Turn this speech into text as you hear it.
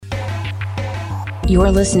You're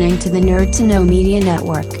listening to the Nerd to Know Media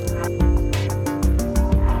Network.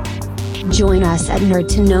 Join us at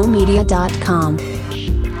nerdtoknowmedia.com.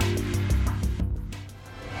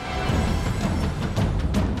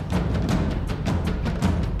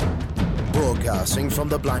 Broadcasting from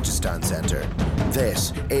the Blanchistan Center,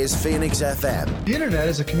 this is Phoenix FM. The internet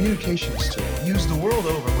is a communications tool used the world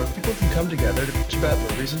over where people can come together to bitch about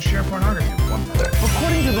movies and share pornography with one another.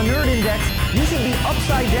 According to the Nerd Index, you should be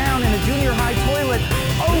upside down in a junior high toilet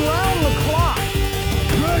around the clock.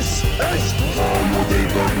 This is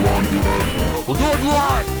We'll do it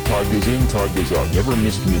live! Time goes in, time goes out. Never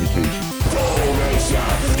miscommunication.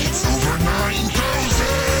 It's over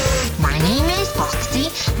 9,000! My name is Foxy.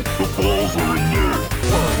 The balls are in there.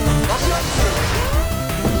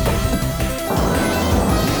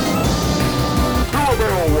 Do a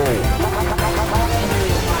barrel roll!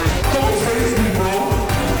 Don't face me, bro!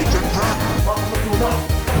 It's a trap!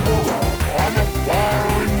 I'm a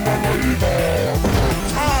firing believer!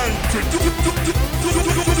 Time to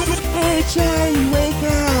Hey, Charlie, wake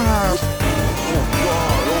up! Oh,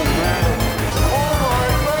 God, oh, man!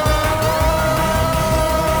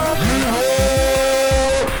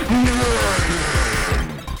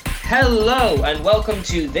 Hello and welcome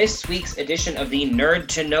to this week's edition of the Nerd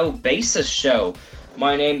to Know Basis Show.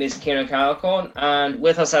 My name is Kieran Calcon, and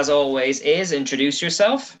with us as always is, introduce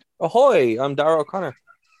yourself. Ahoy, I'm Dara O'Connor.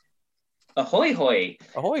 Ahoy hoy.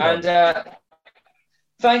 Ahoy. And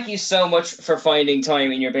thank you so much for finding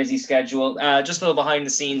time in your busy schedule. Just a little behind the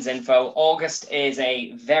scenes info. August is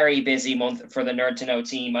a very busy month for the Nerd to Know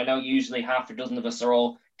team. I know usually half a dozen of us are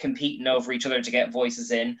all competing over each other to get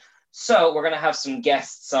voices in. So we're going to have some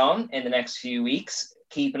guests on in the next few weeks.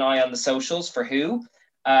 Keep an eye on the socials for who.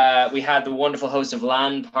 We had the wonderful host of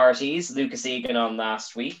LAN Parties, Lucas Egan, on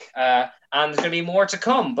last week. And there's going to be more to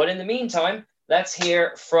come. But in the meantime, let's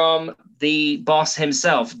hear from the boss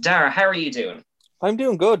himself. Dara, how are you doing? I'm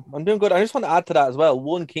doing good. I just want to add to that as well.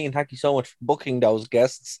 One, Keen, thank you so much for booking those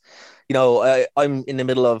guests. You know, I'm in the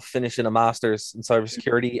middle of finishing a master's in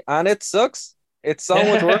cybersecurity, and it sucks. It's so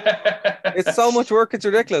much work. It's so much work. It's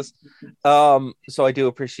ridiculous. So I do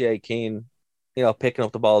appreciate Keen, picking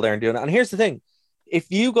up the ball there and doing it. And here's the thing. If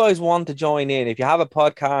you guys want to join in, if you have a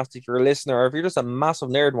podcast, if you're a listener, or if you're just a massive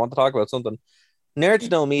nerd and want to talk about something,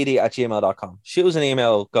 nerdtoknowmedia@gmail.com. Shoot us an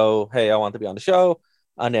email, go, hey, I want to be on the show,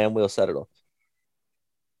 and then we'll set it up.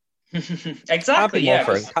 Exactly.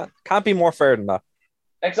 Can't be more fair than that.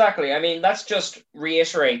 Exactly. I mean, let's just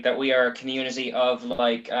reiterate that we are a community of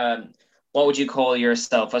what would you call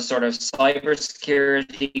yourself? A sort of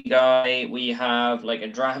cybersecurity guy. We have like a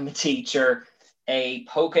drama teacher, a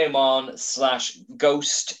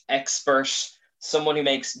Pokemon/ghost expert, someone who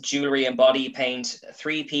makes jewelry and body paint,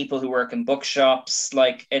 3 people who work in bookshops.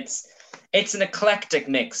 Like it's an eclectic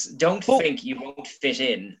mix. Don't think you won't fit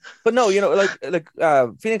in. But no,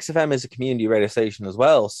 Phoenix FM is a community radio station as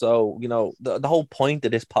well. So, the whole point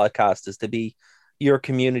of this podcast is to be your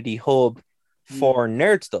community hub for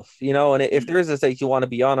nerd stuff, and if there is a stage you want to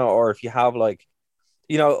be on it, or if you have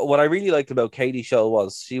what I really liked about Katie's show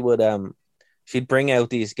was she'd bring out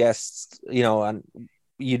these guests, and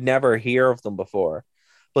you'd never hear of them before,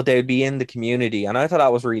 but they'd be in the community, and I thought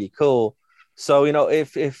that was really cool. So,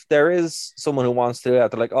 if there is someone who wants to do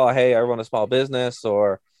that, they're like, oh, hey, I run a small business,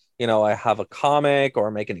 or, I have a comic, or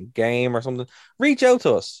making a game or something, reach out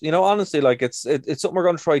to us. Honestly, it's something we're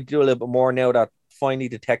going to try to do a little bit more now that finally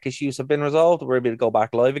the tech issues have been resolved. We're able to go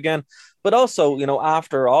back live again. But also,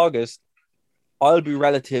 after August, I'll be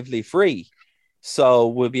relatively free. So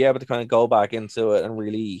we'll be able to kind of go back into it and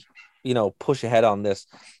really, push ahead on this.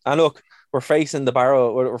 And look, we're facing down the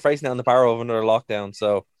barrow of another lockdown.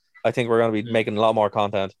 So I think we're going to be making a lot more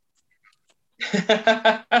content.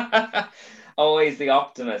 Always the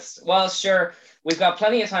optimist. Well, sure, we've got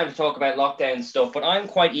plenty of time to talk about lockdown stuff, but I'm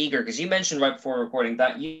quite eager because you mentioned right before recording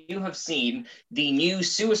that you have seen the new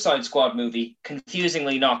Suicide Squad movie,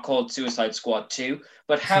 confusingly not called Suicide Squad 2,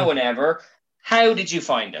 but however, how did you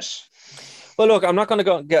find it? Well, look, I'm not going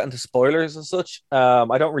to get into spoilers and such.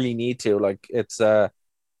 I don't really need to. It's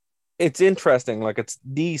interesting. It's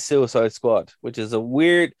the Suicide Squad, which is a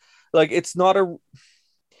weird. It's not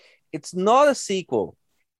a sequel,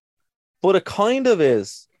 but it kind of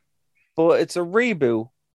is. But it's a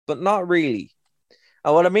reboot, but not really.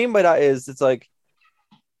 And what I mean by that is, it's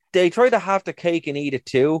they try to have the cake and eat it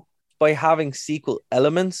too by having sequel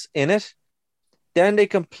elements in it. Then they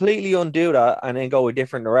completely undo that and then go a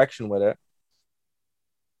different direction with it.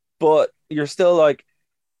 But you're still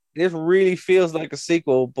this really feels like a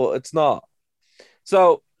sequel, but it's not.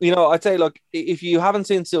 So, I'd say, look, if you haven't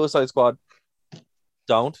seen Suicide Squad,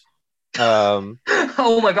 don't.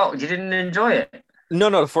 Oh my God, you didn't enjoy it? No,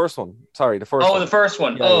 the first one. Sorry, the first Oh, one. the first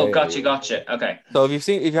one. Yeah, Oh, yeah, gotcha, yeah. gotcha. Okay. So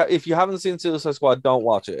if you haven't seen Suicide Squad, don't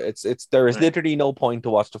watch it. It's there is Right. literally no point to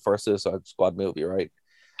watch the first Suicide Squad movie, right?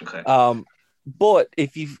 Okay. But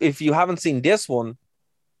if you haven't seen this one,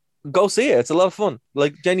 go see it. It's a lot of fun.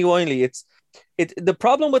 Like genuinely, it. The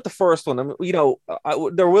problem with the first one, I mean,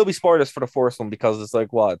 there will be spoilers for the first one because it's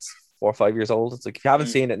like what, it's 4 or 5 years old. It's like if you haven't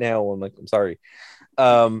seen it now, I'm like, I'm sorry.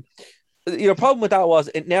 Problem with that was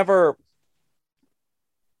it never.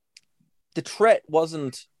 The threat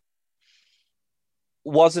wasn't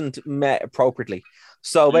met appropriately.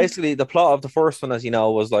 So basically, the plot of the first one, as you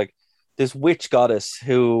know, was like this witch goddess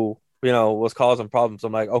who was causing problems.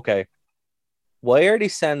 I'm like, okay, why are they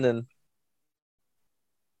sending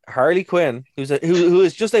Harley Quinn, who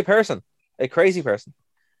is just a person, a crazy person,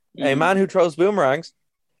 a man who throws boomerangs,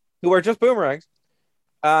 who are just boomerangs,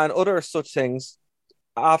 and other such things?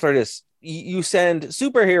 After this, you send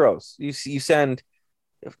superheroes. You send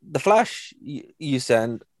the Flash. You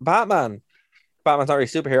send Batman. Batman's not really a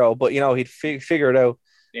superhero, but he'd figure it out.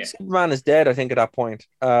 Yeah. Superman is dead, I think, at that point.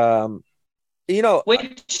 Or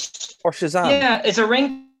Shazam. Yeah, it's a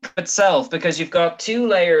ring itself because you've got two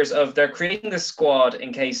layers of they're creating the squad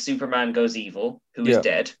in case Superman goes evil, who is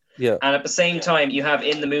dead. Yeah. And at the same time, you have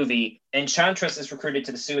in the movie, Enchantress is recruited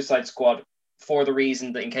to the Suicide Squad for the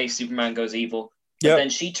reason that in case Superman goes evil. But then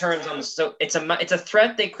she turns on so it's a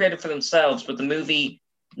threat they created for themselves, but the movie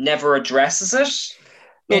never addresses it.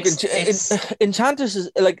 Look, Enchantress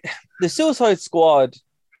is like the Suicide Squad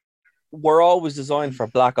were always designed for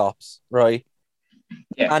Black Ops, right?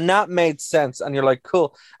 Yeah. And that made sense. And you're like,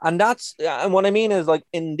 cool. And what I mean is, like,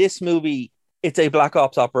 in this movie, it's a Black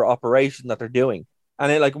Ops operation that they're doing.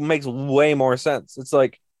 And it like makes way more sense. It's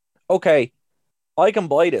like, okay, I can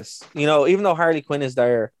buy this. Even though Harley Quinn is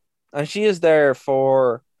there, and she's there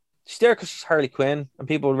because she's Harley Quinn and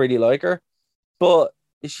people really like her. But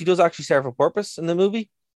she does actually serve a purpose in the movie.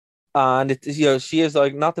 And she is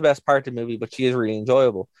like not the best part of the movie, but she is really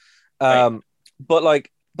enjoyable. Right. But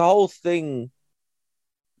like the whole thing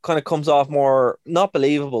kind of comes off more not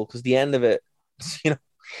believable because the end of it,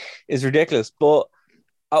 is ridiculous. But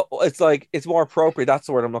it's like it's more appropriate. That's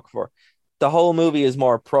the word I'm looking for. The whole movie is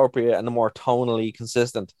more appropriate and more tonally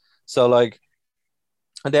consistent. So like,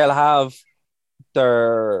 they'll have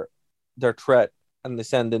their threat and they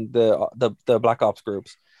send in the Black Ops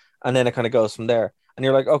groups, and then it kind of goes from there. And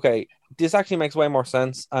you're like, okay, this actually makes way more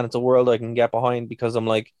sense, and it's a world I can get behind because I'm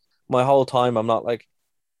like, my whole time I'm not like,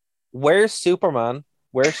 where's Superman?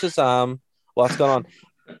 Where's Shazam? What's going on?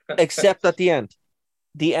 Except at the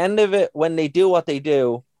end of it, when they do what they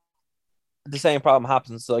do, the same problem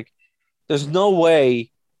happens. Like, there's no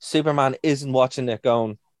way Superman isn't watching it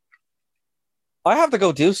going, I have to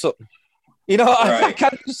go do something. I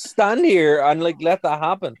can't just stand here and like let that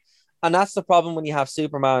happen. And that's the problem when you have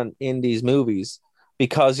Superman in these movies,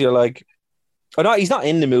 because you're like, he's not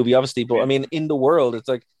in the movie, obviously, but I mean, in the world, it's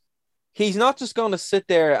like, he's not just going to sit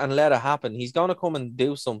there and let it happen. He's going to come and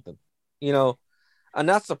do something, and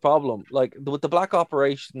that's the problem. Like with the Black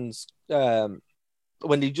Operations, when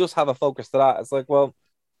they just have a focus to that, it's like, well,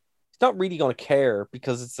 he's not really going to care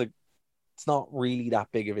because it's like, it's not really that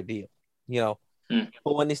big of a deal,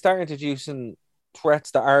 But when they start introducing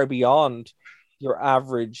threats that are beyond your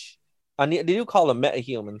average, and they do call them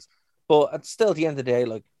metahumans, but it's still at the end of the day,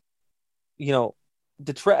 like,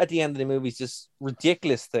 the threat at the end of the movie is this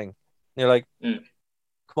ridiculous thing. And you're like, come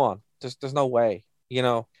on, there's no way,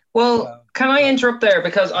 Well, can I interrupt there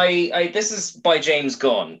because I this is by James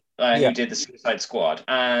Gunn, who did the Suicide Squad,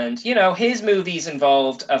 and his movies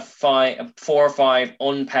involved 4 or 5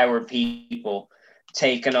 unpowered people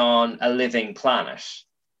taken on a living planet,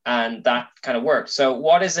 and that kind of worked. So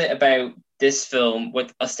what is it about this film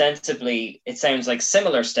with ostensibly it sounds like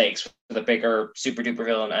similar stakes with a bigger super duper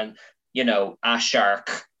villain and a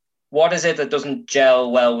shark? What is it that doesn't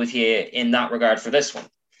gel well with you in that regard for this one?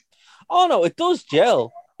 Oh no, it does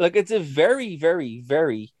gel. Like, it's a very, very,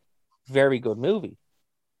 very, very good movie.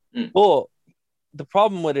 But the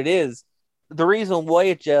problem with it is the reason why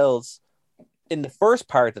it gels in the first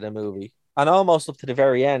part of the movie and almost up to the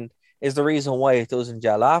very end is the reason why it doesn't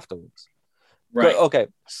gel afterwards. Right. But, okay,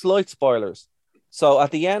 slight spoilers. So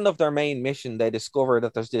at the end of their main mission, they discover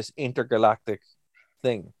that there's this intergalactic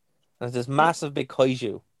thing. There's this massive big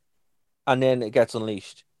kaiju. And then it gets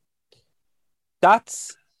unleashed.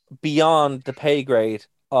 That's beyond the pay grade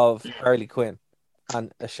of Harley Quinn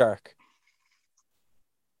and a shark.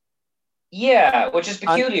 Yeah, which is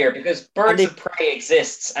peculiar because Birds of Prey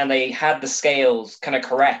exists and they had the scales kind of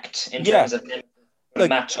correct in terms of the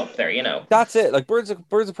match up there, That's it. Like Birds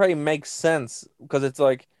of Prey makes sense because it's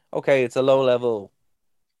like, okay, it's a low level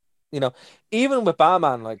You know, even with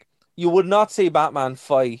Batman, like you would not see Batman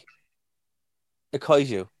fight a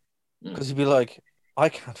kaiju because you'd be like, I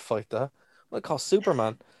can't fight that. I'm gonna call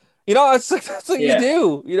Superman. You know, it's like that's what you Yeah.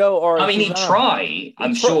 do. You know, or I mean, he'd Shazam. try,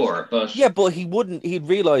 I'm sure, but Yeah, but he wouldn't. He'd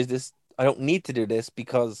realize this. I don't need to do this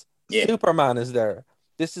because yeah. Superman is there.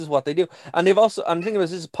 This is what they do, and they've also. I'm thinking about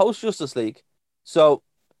this is post Justice League, so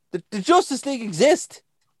the Justice League exist.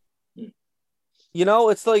 Mm. You know,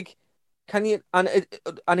 it's like, can you? And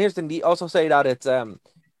here's the thing. They also say that it's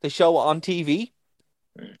they show it on TV,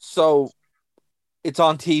 so it's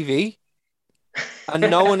on TV, and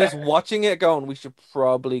no one is watching it. Going, we should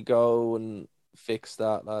probably go and fix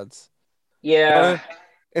that, lads. Yeah.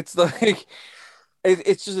 It's like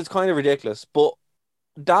it's kind of ridiculous. But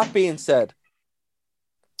that being said,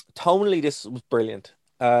 tonally this was brilliant.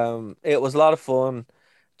 It was a lot of fun.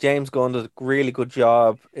 James Gunn did a really good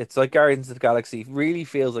job. It's like Guardians of the Galaxy. Really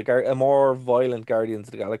feels like a more violent Guardians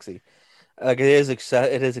of the Galaxy. Like it is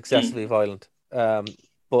excessively violent. But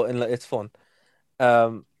it's fun.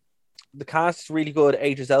 The cast is really good.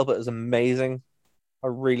 Idris Elba is amazing. I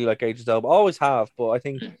really like Idris Elba. Always have, but I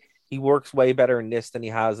think he works way better in this than he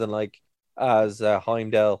has in like as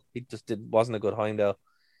Heimdall. He just wasn't a good Heimdall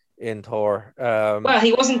in Thor. Well,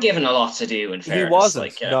 he wasn't given a lot to do, in fairness. He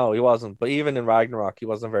wasn't. Like, No, he wasn't. But even in Ragnarok, he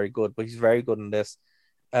wasn't very good. But he's very good in this.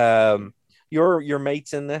 Your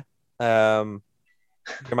mate's in there.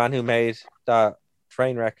 Your man who made that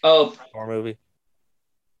train wreck Thor movie.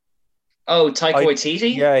 Oh, Taika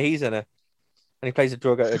Waititi? Yeah, he's in it, and he plays a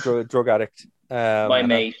drug addict. My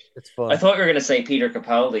mate. It's fun. I thought you were going to say Peter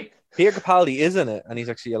Capaldi. Peter Capaldi is in it, and he's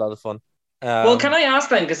actually a lot of fun. Well, can I ask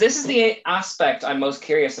then, because this is the aspect I'm most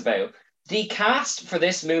curious about. The cast for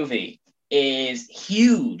this movie is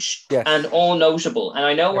huge and all notable. And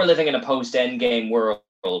I know we're living in a post-Endgame world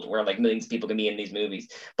where like millions of people can be in these movies.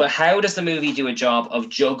 But how does the movie do a job of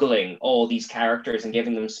juggling all these characters and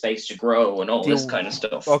giving them space to grow and all this kind of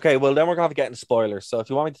stuff? Okay, well, then we're going to have to get into spoilers. So if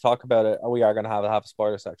you want me to talk about it, we are going to have a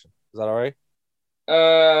spoiler section. Is that all right?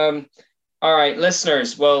 All right,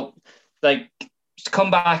 listeners. Well, like,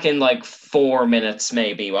 come back in like 4 minutes,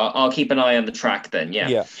 maybe. Well, I'll keep an eye on the track then. Yeah.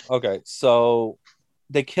 Yeah. Okay. So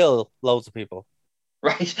they kill loads of people.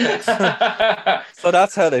 Right. So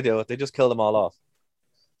that's how they do it. They just kill them all off.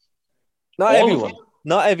 Not everyone.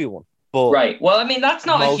 But right. Well, I mean, that's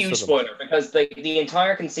not a huge spoiler because the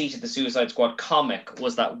entire conceit of the Suicide Squad comic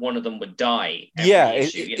was that one of them would die. Yeah,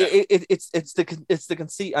 issue, it's the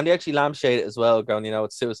conceit, and they actually lampshade it as well. Going,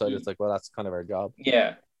 it's suicide. It's like, well, that's kind of our job.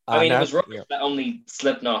 Yeah. I mean, it was rubbish that only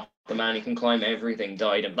Slipknot, the man who can climb everything,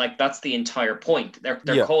 died. And like, that's the entire point.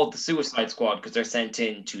 They're called the Suicide Squad because they're sent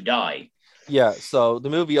in to die. Yeah. So the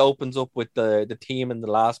movie opens up with the team in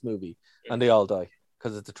the last movie, and they all die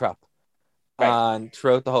because it's a trap. Right. And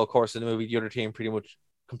throughout the whole course of the movie, the other team pretty much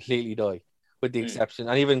completely die, with the exception,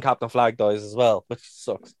 and even Captain Flag dies as well, which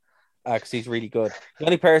sucks because he's really good. The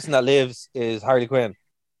only person that lives is Harley Quinn,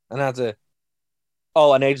 and that's it.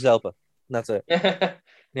 Oh, and Idris Elba, and that's it.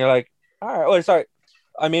 And you're like, all right. Oh, sorry.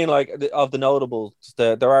 I mean, like of the notables,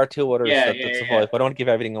 there are two others that survive. But I don't want to give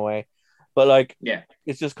everything away. But like,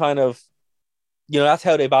 it's just kind of, that's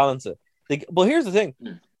how they balance it. But here's the thing: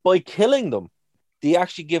 by killing them, they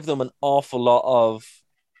actually give them an awful lot of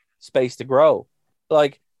space to grow.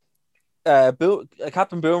 Like,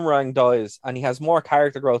 Captain Boomerang dies, and he has more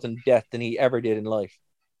character growth and depth than he ever did in life.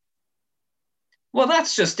 Well,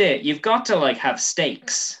 that's just it. You've got to like have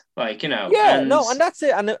stakes, like and that's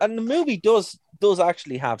it. And the movie does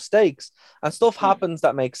actually have stakes, and stuff happens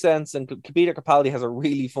that makes sense. And Peter Capaldi has a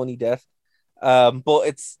really funny death, but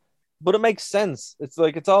it makes sense. It's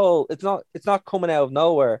like it's not coming out of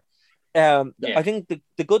nowhere. I think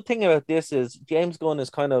the good thing about this is James Gunn is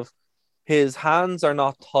kind of, his hands are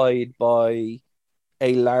not tied by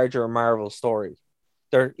a larger Marvel story.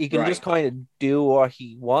 He can just kind of do what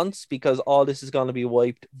he wants because all this is going to be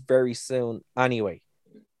wiped very soon anyway.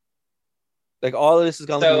 Like all of this is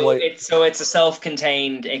going to be wiped. So it's a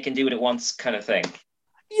self-contained, it can do what it wants kind of thing.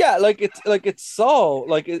 Yeah, it's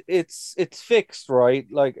fixed, right?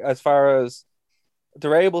 Like as far as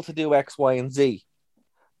they're able to do X, Y, and Z.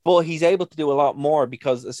 But he's able to do a lot more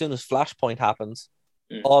because as soon as Flashpoint happens,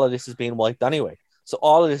 all of this is being wiped anyway. So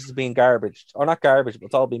all of this is being garbaged. Or not garbage, but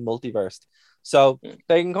it's all being multiversed. So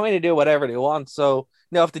they can kind of do whatever they want. So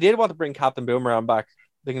now if they did want to bring Captain Boomerang back,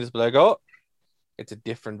 they can just be like, oh, it's a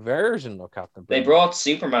different version of Captain Boomerang. They brought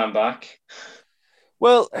Superman back.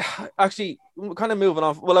 Well, actually, kind of moving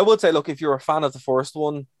on. Well, I would say, look, if you're a fan of the first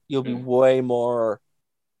one, you'll be way more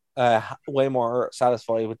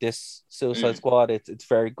satisfied with this Suicide Squad. It's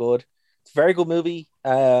very good. It's a very good movie.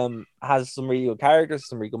 Has some really good characters,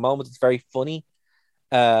 some really good moments. It's very funny.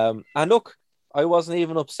 And look, I wasn't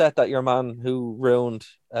even upset that your man who ruined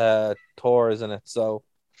Thor is in it, so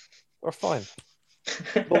we're fine.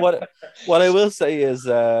 But what I will say is,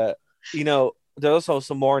 there's also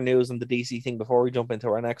some more news on the DC thing before we jump into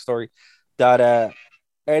our next story. That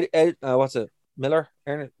what's it? Miller?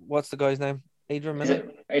 What's the guy's name? Adrian Miller?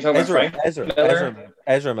 Are you talking about Frank Miller?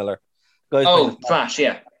 Ezra Miller. Flash,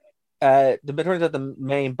 yeah. It turns out the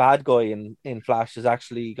main bad guy in Flash is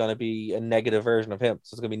actually going to be a negative version of him.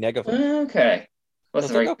 So it's going to be negative. Okay. That's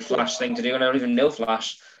a very Flash thing to do, and I don't even know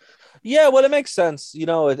Flash. Yeah, well, it makes sense.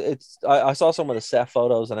 I saw some of the set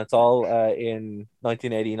photos, and it's all in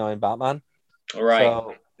 1989 Batman. Right.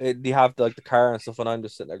 So you have the car and stuff, and I'm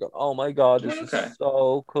just sitting there going, "Oh my god, this is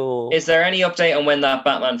so cool." Is there any update on when that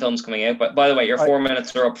Batman film's coming out? But by the way, your 4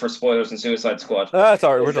 minutes are up for spoilers and Suicide Squad. That's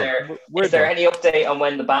all right. We're done. Is there any update on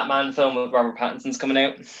when the Batman film with Robert Pattinson's coming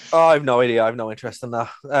out? Oh, I have no idea. I have no interest in that.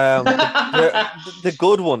 The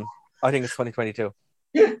good one, I think, is 2022.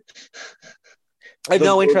 I have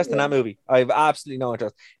no interest in that movie. I have absolutely no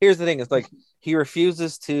interest. Here's the thing: it's like he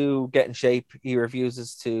refuses to get in shape. He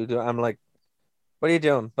refuses to do. I'm like, what are you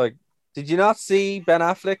doing? Like, did you not see Ben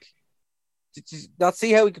Affleck? Did you not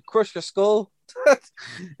see how he could crush your skull?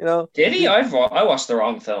 Did he? I watched the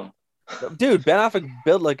wrong film. Dude, Ben Affleck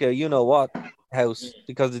built like a what house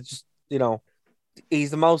because it's just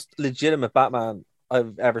he's the most legitimate Batman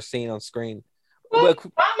I've ever seen on screen. Well,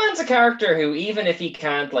 Batman's a character who, even if he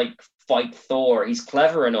can't fight Thor, he's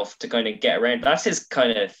clever enough to kind of get around. That's his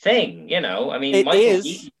kind of thing, I mean, Michael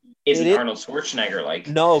Keaton isn't Arnold Schwarzenegger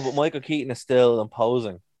No, but Michael Keaton is still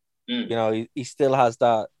imposing. He still has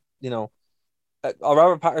that.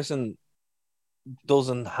 Robert Pattinson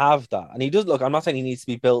doesn't have that, and he does. Look, I'm not saying he needs to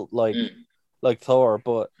be built like Thor,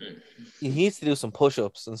 but he needs to do some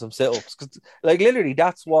push-ups and some sit-ups because, literally,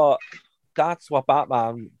 that's what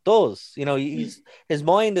Batman does. His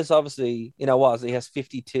mind is obviously, he has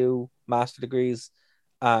 52 master degrees,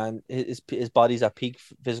 and his body's at peak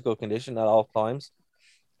physical condition at all times.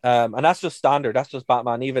 And that's just standard. That's just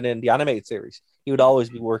Batman. Even in the animated series, he would always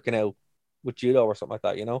be working out with judo or something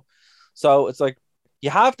like that. So it's like you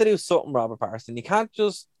have to do something, Robert Pattinson. You can't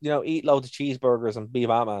just eat loads of cheeseburgers and be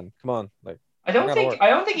Batman. Come on, I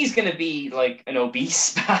don't think he's gonna be an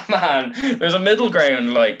obese Batman. There's a middle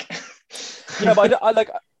ground, Yeah, but I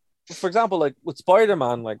for example, with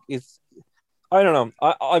Spider-Man, I don't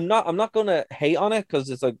know. I'm not gonna hate on it because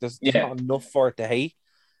it's there's not enough for it to hate.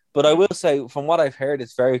 But I will say, from what I've heard,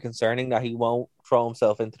 it's very concerning that he won't throw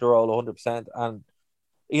himself into the role 100%. And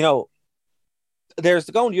there's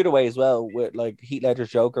going the other way as well with Heath Ledger's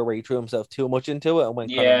Joker, where he threw himself too much into it and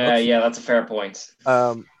went. That's a fair point.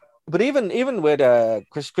 But even with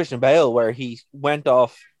Christian Bale, where he went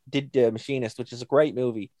off, did The Machinist, which is a great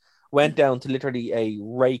movie, went down to literally a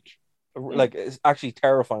rake, it's actually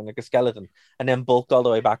terrifying, like a skeleton, and then bulked all the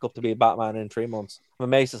way back up to be a Batman in 3 months. I'm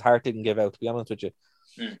amazed his heart didn't give out, to be honest with you.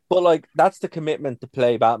 But that's the commitment to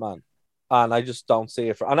play Batman, and I just don't see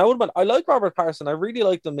it. And I like Robert Pattinson. I really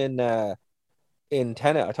liked him in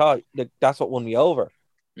Tenet. I thought that's what won me over,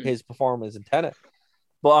 his performance in Tenet.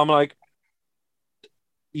 But I'm like,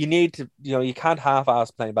 you need to, you can't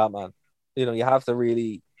half-ass playing Batman. You have to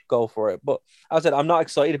really go for it. But as I said, I'm not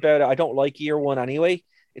excited about it. I don't like Year One anyway.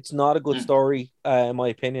 It's not a good story, in my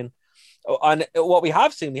opinion. And what we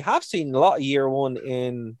have seen a lot of Year One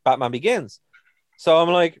in Batman Begins. So I'm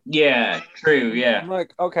like, yeah, true, yeah. I'm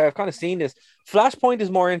like, okay, I've kind of seen this. Flashpoint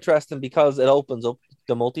is more interesting because it opens up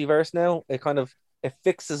the multiverse now. It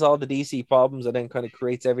fixes all the DC problems and then kind of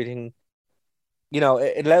creates everything.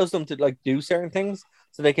 It allows them to do certain things.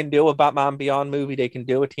 So they can do a Batman Beyond movie, they can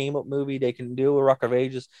do a team up movie, they can do a Rock of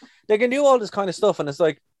Ages, they can do all this kind of stuff, and it's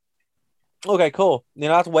like, okay, cool.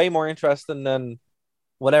 That's way more interesting than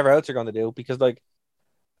whatever else you're going to do, because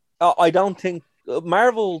I don't think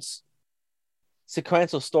Marvel's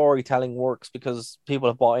sequential storytelling works because people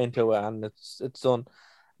have bought into it and it's done.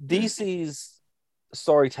 DC's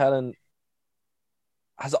storytelling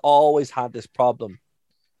has always had this problem,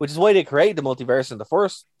 which is why they created the multiverse in the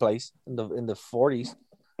first place in the 40s.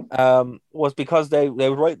 Was because they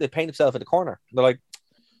paint themselves in the corner. They're like,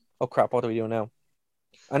 oh crap, what do we do now?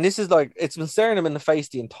 And this is it's been staring them in the face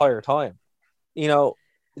the entire time.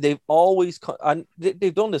 They've always and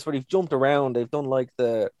they've done this where they've jumped around. They've done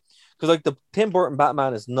because the Tim Burton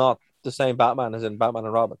Batman is not the same Batman as in Batman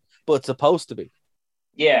and Robin, but it's supposed to be.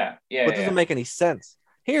 Yeah. But it doesn't make any sense.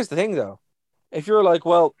 Here's the thing, though. If you're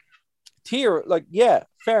well, tier,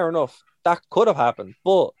 fair enough, that could have happened.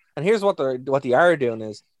 But and here's what they are doing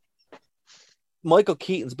is Michael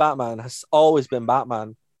Keaton's Batman has always been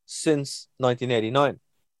Batman since 1989.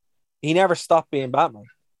 He never stopped being Batman.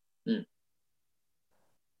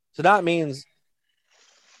 So that means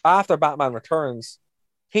after Batman Returns,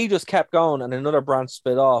 he just kept going, and another branch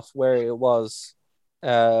split off where it was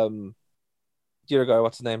the other guy.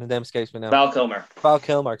 What's his name? His name escapes me now. Val Kilmer. Val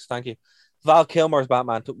Kilmer. Thank you. Val Kilmer's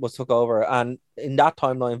Batman took over, and in that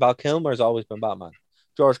timeline, Val Kilmer's always been Batman.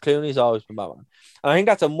 George Clooney's always been Batman, and I think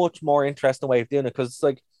that's a much more interesting way of doing it, because it's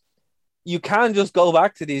like you can just go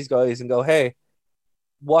back to these guys and go, "Hey,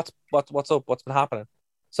 what's up? What's been happening?"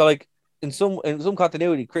 So like in some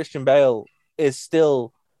continuity, Christian Bale is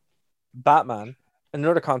still Batman. In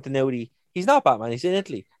another continuity, he's not Batman. He's in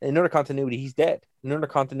Italy. In another continuity, he's dead. In another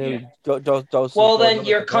continuity, well, then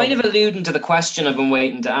you're kind of alluding to the question I've been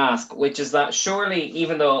waiting to ask, which is that surely,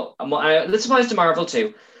 even though this applies to Marvel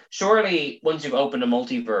too, surely once you've opened a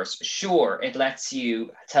multiverse, sure, it lets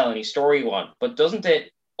you tell any story you want, but doesn't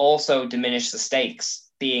it also diminish the stakes?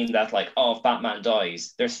 Being that, like, oh, if Batman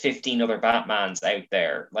dies, there's 15 other Batmans out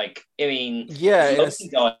there. Like, I mean, yeah, Loki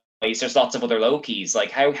dies, there's lots of other Lokis.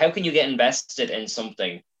 Like, how can you get invested in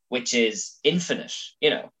something which is infinite,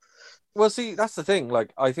 you know? Well, see, that's the thing.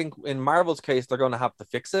 Like, I think in Marvel's case, they're going to have to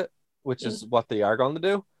fix it, which is what they are going to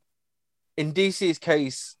do. In DC's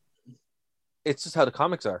case, it's just how the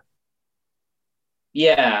comics are.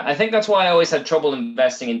 Yeah, I think that's why I always had trouble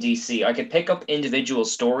investing in DC. I could pick up individual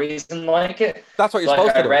stories and like it. That's what you're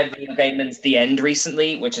supposed to do. I read Neil Gaiman's The End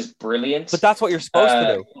recently, which is brilliant. But that's what you're supposed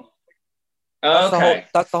to do.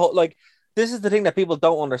 That's the whole, like, this is the thing that people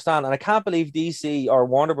don't understand. And I can't believe DC or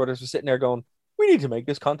Warner Brothers are sitting there going, we need to make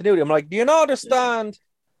this continuity. I'm like, do you not understand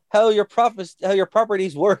how your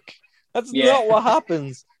properties work? That's not what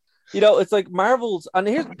happens. You know, it's like Marvel's, and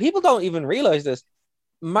here's, people don't even realize this.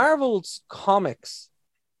 Marvel's comics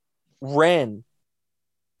ran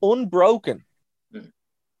unbroken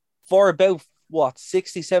for about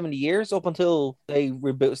 60, 70 years, up until they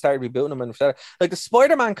started rebooting them. And like the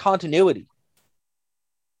Spider-Man continuity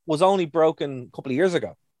was only broken a couple of years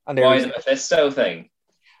ago. And why the Mephisto thing?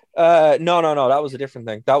 No, that was a different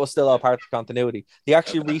thing. That was still all part of the continuity. They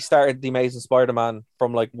actually restarted the Amazing Spider-Man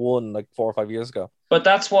from like 4 or 5 years ago. But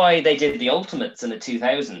that's why they did the Ultimates in the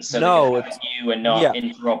 2000s, so they could have new and not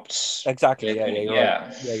interrupt. Exactly. Yeah, you're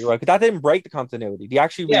right. Yeah, you're right. But that didn't break the continuity. They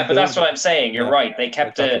actually but that's what I'm saying. You're right. They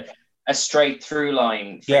kept a straight through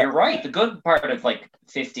line. You're right. The good part of like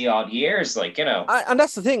 50 odd years, like, you know. And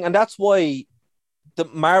that's the thing, and that's why the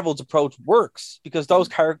Marvel's approach works, because those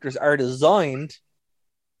characters are designed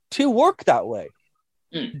to work that way.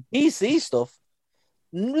 DC stuff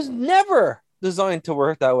was never designed to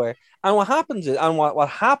work that way. And what happens is, and what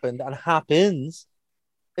happened and happens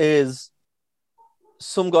is,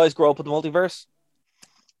 some guys grow up with the multiverse.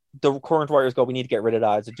 The current writers go, we need to get rid of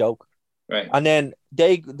that as a joke. Right. And then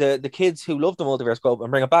the kids who love the multiverse go up and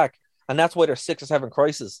bring it back. And that's why there's 6 or 7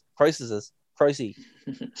 crises.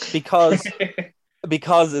 Because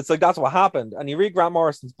it's like, that's what happened. And you read Grant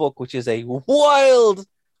Morrison's book, which is a wild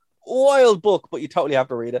book, but you totally have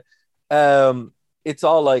to read it. It's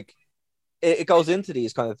all like, it goes into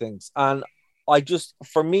these kind of things. And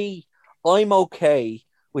for me, I'm okay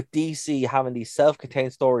with DC having these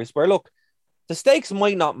self-contained stories where, look, the stakes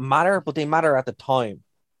might not matter, but they matter at the time.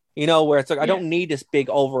 You know, where it's like, I don't need this big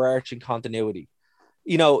overarching continuity.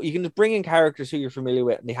 You know, you can just bring in characters who you're familiar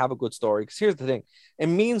with and they have a good story. Because here's the thing, it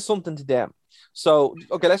means something to them. So,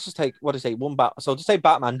 okay, let's just take, so just say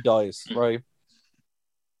Batman dies, right?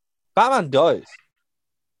 Batman dies.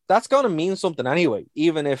 That's going to mean something anyway,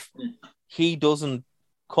 even if he doesn't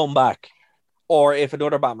come back, or if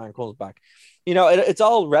another Batman comes back. You know, it's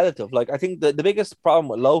all relative. Like, I think the biggest problem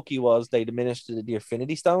with Loki was they diminished the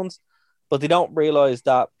Infinity Stones, but they don't realize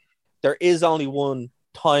that there is only one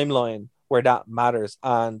timeline where that matters,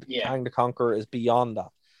 and Kang the Conqueror is beyond that.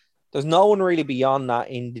 There's no one really beyond that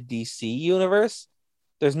in the DC universe.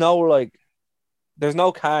 There's no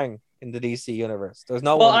Kang in the DC universe. There's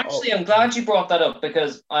no one. Actually, I'm glad you brought that up,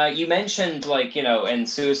 because you mentioned, like, you know, in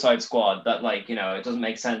Suicide Squad that, like, you know, it doesn't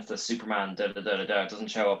make sense that Superman doesn't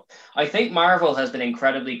show up. I think Marvel has been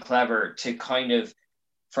incredibly clever to kind of,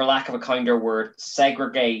 for lack of a kinder word,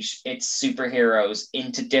 segregate its superheroes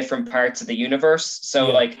into different parts of the universe. So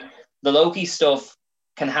like the Loki stuff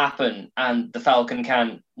can happen and the Falcon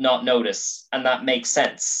can not notice, and that makes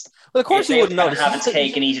sense. Well, of course he wouldn't notice. Have its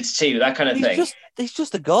cake and eat it too, that kind of thing. He's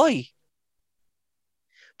just a guy.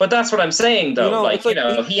 But that's what I'm saying, though. You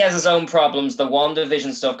know, he has his own problems. The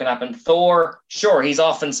WandaVision stuff can happen. Thor, sure, he's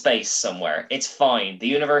off in space somewhere. It's fine. The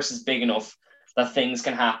universe is big enough that things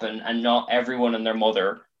can happen, and not everyone and their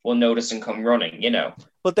mother will notice and come running, you know.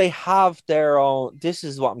 But they have their own. This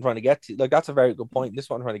is what I'm trying to get to. Like, that's a very good point. This is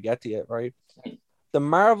what I'm trying to get to it, right? The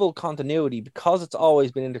Marvel continuity, because it's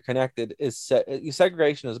always been interconnected,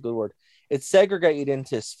 segregation is a good word. it's segregated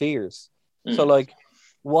into spheres. So like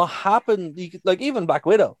what happened, like even Black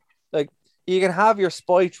Widow, like you can have your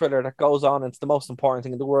spy thriller that goes on, it's the most important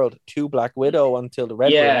thing in the world to Black Widow until the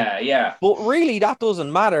Red Room. But really that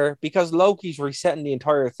doesn't matter because Loki's resetting the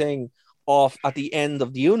entire thing off at the end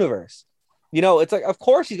of the universe. You know, it's like, of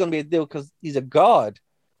course he's going to be able to do it because he's a god.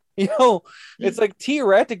 You know, it's like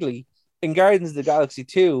theoretically in Guardians of the Galaxy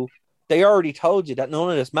 2, they already told you that none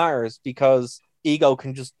of this matters because Ego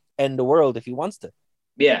can just end the world if he wants to.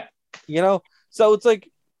 Yeah. You know, so it's like,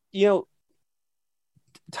 you know,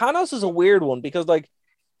 Thanos is a weird one because like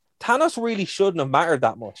Thanos really shouldn't have mattered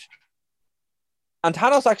that much. And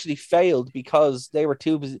Thanos actually failed because they were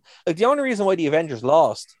too busy. Like the only reason why the Avengers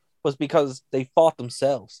lost was because they fought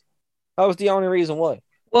themselves. That was the only reason why.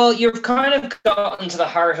 Well, you've kind of gotten to the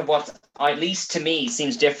heart of what, at least to me,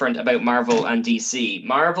 seems different about Marvel and DC.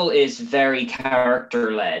 Marvel is very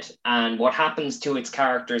character-led, and what happens to its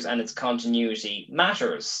characters and its continuity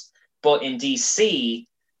matters. But in DC,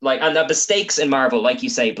 like, and the stakes in Marvel, like you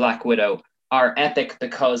say, Black Widow, are epic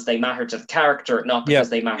because they matter to the character, not because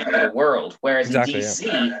they matter to the world. Whereas in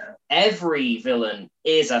DC, every villain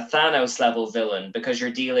is a Thanos-level villain because you're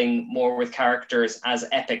dealing more with characters as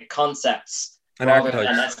epic concepts and rather than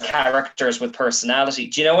as characters with personality.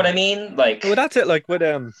 Do you know what I mean? Like, well, that's it. Like with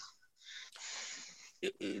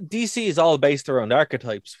DC is all based around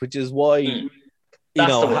archetypes, which is why you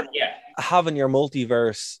know having your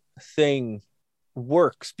multiverse thing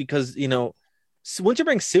works because you know once you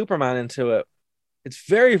bring Superman into it, it's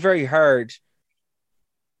very, very hard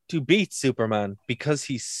to beat Superman because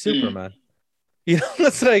he's Superman. You know,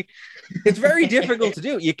 it's like it's very difficult to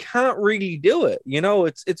do. You can't really do it. You know,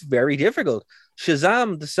 it's very difficult.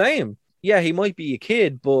 Shazam, the same. Yeah, he might be a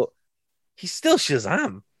kid, but he's still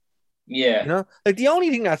Shazam. Yeah. You know, like the only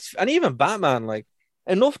thing and even Batman, like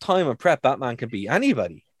enough time and prep, Batman can beat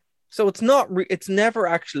anybody. So it's not. It's never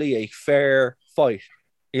actually a fair fight.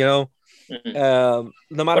 You know, no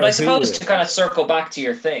matter. But I suppose to kind of circle back to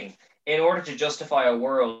your thing, in order to justify a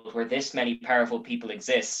world where this many powerful people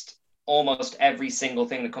exist, almost every single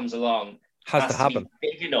thing that comes along has to happen.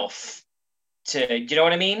 Be big enough to, do you know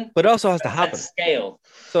what I mean? But it also has to happen. Scale.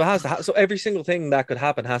 So it has to. So every single thing that could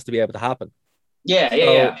happen has to be able to happen.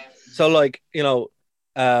 Yeah. So like you know,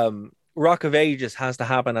 Rock of Ages has to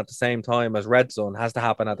happen at the same time as Red Sun, has to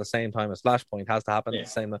happen at the same time as Flashpoint, has to happen at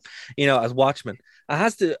the same time, you know, as Watchmen. It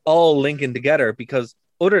has to all link in together because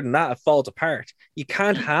other than that, it falls apart. You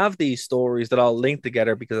can't have these stories that all link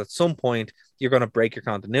together because at some point you're going to break your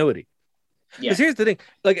continuity. Because here's the thing,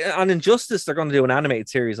 like on Injustice, they're going to do an animated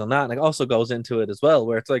series on that, and it also goes into it as well,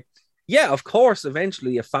 where it's like, yeah, of course,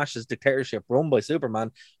 eventually a fascist dictatorship run by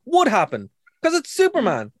Superman would happen because it's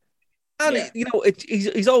Superman. And, you know,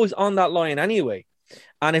 he's always on that line anyway.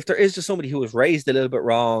 And if there is just somebody who was raised a little bit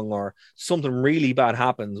wrong or something really bad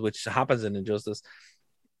happens, which happens in Injustice,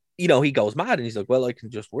 you know, he goes mad and he's like, well, I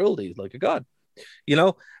can just rule these like a god, you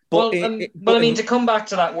know? But I mean, to come back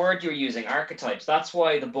to that word you're using, archetypes, that's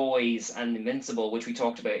why The Boys and Invincible, which we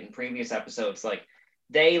talked about in previous episodes, like,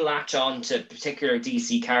 they latch on to particular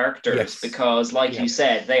DC characters because, like you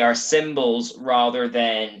said, they are symbols rather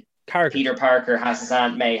than Peter Parker has his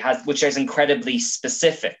Aunt May, which is incredibly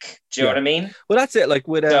specific. Do you know what I mean? Well, that's it. Like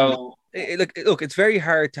with look, it's very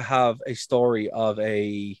hard to have a story of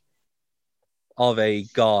a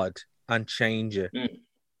god and change it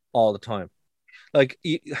all the time. Like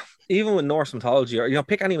even with Norse mythology, or you know,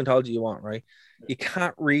 pick any mythology you want, right? You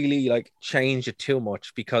can't really like change it too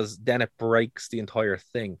much because then it breaks the entire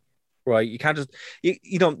thing, right? You can't just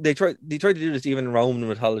you know they try to do this even in Roman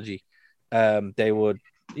mythology. They would,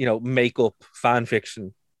 you know, make up fan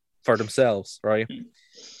fiction for themselves, right?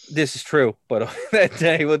 This is true, but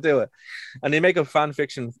they will do it. And they make up fan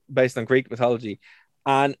fiction based on Greek mythology.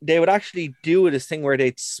 And they would actually do this thing where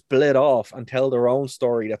they'd split off and tell their own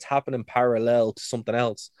story that's happening parallel to something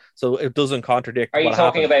else. So it doesn't contradict. Are you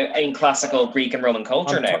talking about in classical Greek and Roman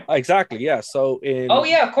culture now? Exactly, yeah. So oh,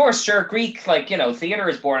 yeah, of course, sure. Greek, like, you know, theater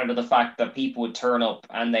is born out of the fact that people would turn up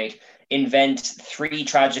and they'd invent 3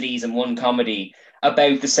 tragedies and 1 comedy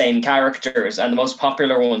about the same characters, and the most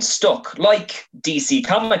popular ones stuck, like DC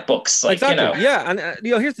comic books. Like, exactly. You know. Yeah, and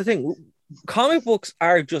you know, here's the thing: comic books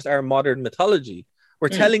are just our modern mythology. We're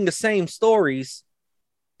telling the same stories;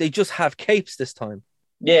 they just have capes this time.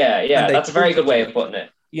 Yeah, that's a very good way of putting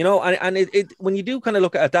it. You know, and it when you do kind of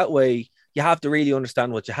look at it that way, you have to really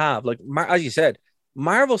understand what you have. Like as you said,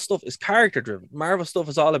 Marvel stuff is character driven. Marvel stuff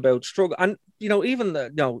is all about struggle, and you know,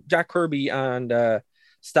 even Jack Kirby and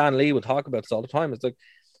Stan Lee would talk about this all the time. It's like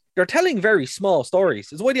they're telling very small stories.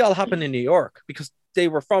 It's why they all happen in New York, because they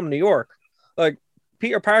were from New York. Like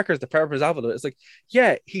Peter Parker's the perfect example of it. It's like,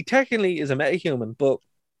 yeah, he technically is a metahuman, but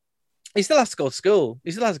he still has to go to school.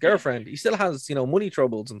 He still has a girlfriend. He still has, money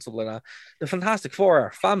troubles and stuff like that. The Fantastic Four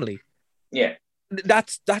are family. Yeah.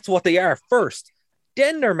 That's what they are first.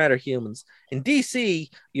 Then they're metahumans. In DC,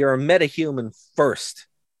 you're a metahuman first.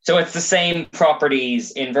 So it's the same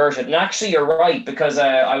properties inverted. And actually, you're right, because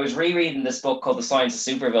I was rereading this book called The Science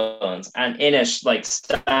of Supervillains, and in it, like,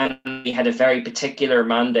 Stan had a very particular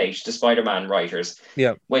mandate to Spider-Man writers,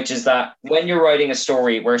 which is that when you're writing a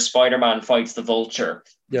story where Spider-Man fights the Vulture,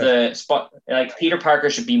 Peter Parker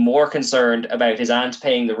should be more concerned about his aunt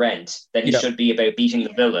paying the rent than he should be about beating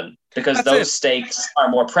the villain, because those stakes are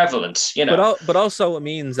more prevalent, But also it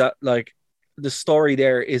means that, like, the story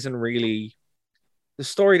there isn't really the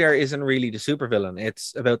supervillain.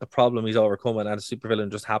 It's about the problem he's overcoming, and the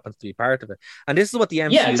supervillain just happens to be part of it. And this is what the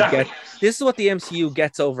MCU this is what the MCU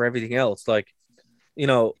gets over everything else. Like,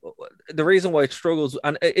 the reason why it struggles,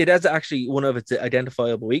 and it has actually one of its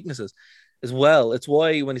identifiable weaknesses as well. It's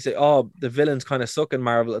why when you say, oh, the villains kind of suck in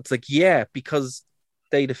Marvel, it's like, yeah, because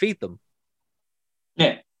they defeat them.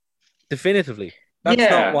 Yeah. Definitively. That's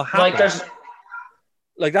not what happens.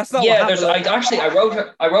 That's not what happens.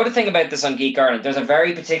 I wrote a thing about this on Geek Ireland. There's a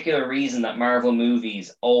very particular reason that Marvel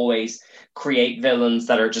movies always create villains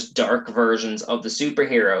that are just dark versions of the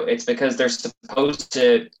superhero. It's because they're supposed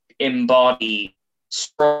to embody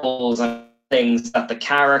struggles and things that the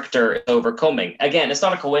character is overcoming. Again, it's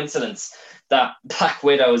not a coincidence that Black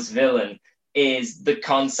Widow's villain is the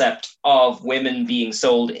concept of women being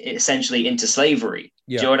sold essentially into slavery.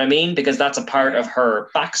 Do you know what I mean? Because that's a part of her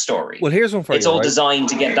backstory. Well, here's one for you. It's all designed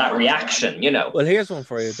to get that reaction, Well, here's one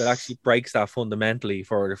for you that actually breaks that fundamentally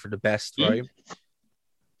for the best, right?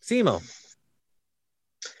 Zemo.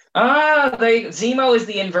 Zemo is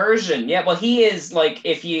the inversion. Yeah, well, he is, like,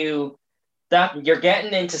 you're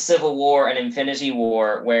getting into Civil War and Infinity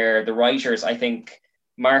War, where the writers, I think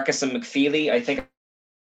Marcus and McFeely, hope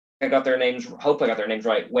I got their names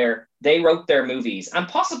right, where they wrote their movies, and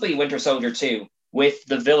possibly Winter Soldier 2, with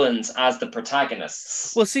the villains as the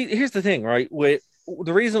protagonists. Well, see, here's the thing, right? With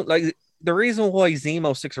the reason why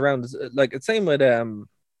Zemo sticks around is, like, the same with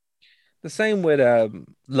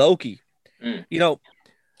Loki.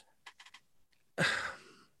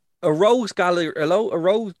 A rogues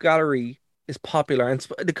gallery is popular, and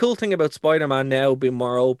the cool thing about Spider-Man now being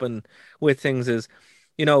more open with things is,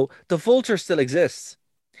 the Vulture still exists.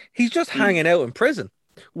 He's just hanging out in prison.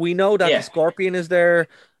 We know that the Scorpion is there.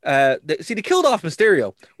 They killed off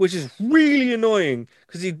Mysterio, which is really annoying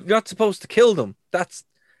because you're not supposed to kill them.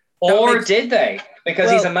 Did they? Because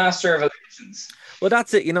he's a master of illusions. Well,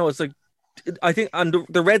 that's it. It's like, I think, and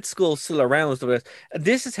the Red Skull's still around.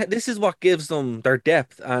 This is what gives them their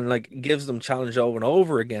depth and, like, gives them challenge over and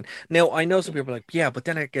over again. Now, I know some people are like, yeah, but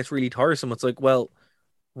then it gets really tiresome. It's like, well,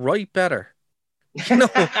 write better.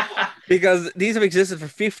 Because these have existed for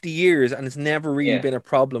 50 years and it's never really been a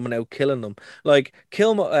problem without killing them. Like,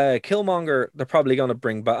 Killmonger, they're probably going to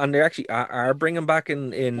bring back, and they actually are bringing back in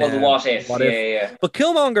the What If. But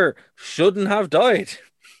Killmonger shouldn't have died.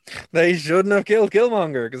 They shouldn't have killed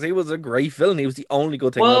Killmonger because he was a great villain. He was the only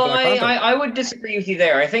good thing about Black Panther. I would disagree with you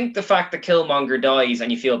there. I think the fact that Killmonger dies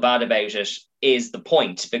and you feel bad about it is the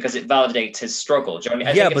point, because it validates his struggle. Do you know what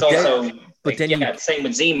I mean? I think it's also... But then same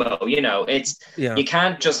with Zemo, you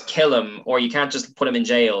can't just kill him, or you can't just put him in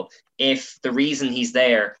jail if the reason he's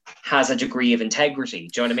there has a degree of integrity.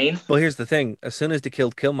 Do you know what I mean? Well, here's the thing. As soon as they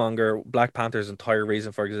killed Killmonger, Black Panther's entire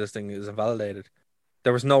reason for existing is invalidated.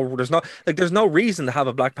 There's no reason to have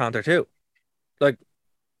a Black Panther 2. Like,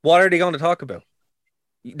 what are they going to talk about?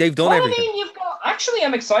 They've done everything. I mean, actually,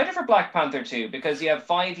 I'm excited for Black Panther 2 because you have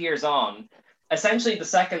 5 years on. Essentially, the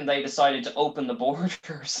second they decided to open the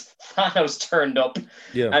borders, Thanos turned up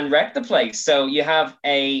and wrecked the place. So you have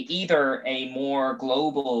either a more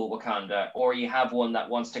global Wakanda, or you have one that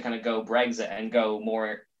wants to kind of go Brexit and go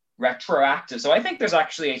more retroactive. So I think there's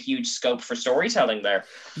actually a huge scope for storytelling there.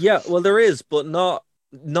 Yeah, well, there is, but not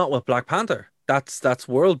with Black Panther. That's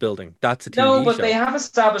world building. That's a TV show. No, but show. they have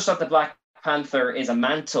established that the Black Panther is a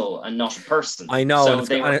mantle and not a person. I know, so and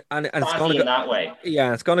it's going to go that way.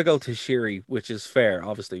 Yeah, it's going to go to Shuri, which is fair,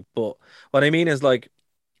 obviously. But what I mean is, like,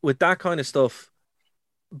 with that kind of stuff,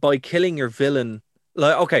 by killing your villain,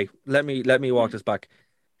 like, okay, let me walk this back.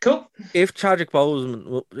 Cool. If Chadwick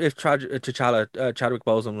Boseman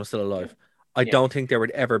was still alive, I don't think there would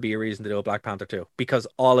ever be a reason to do a Black Panther 2, because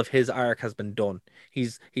all of his arc has been done.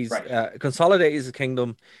 He's consolidated his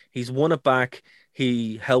kingdom. He's won it back.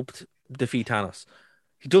 He helped defeat Thanos.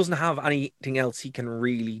 He doesn't have anything else he can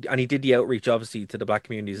really, and he did the outreach, obviously, to the Black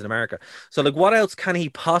communities in America. So, like, what else can he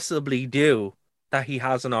possibly do that he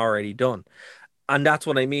hasn't already done? And that's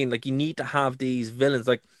what I mean. Like, you need to have these villains.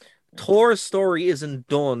 Like, Thor's story isn't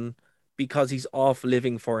done because he's off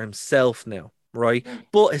living for himself now, right?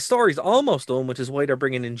 But his story's almost done, which is why they're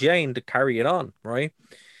bringing in Jane to carry it on, right?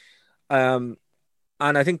 And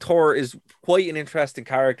I think Thor is quite an interesting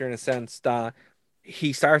character in a sense that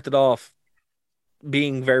he started off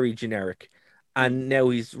being very generic, and now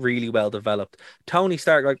he's really well developed. Tony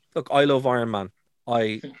Stark, like, look, I love Iron Man.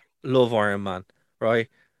 I love Iron Man, right?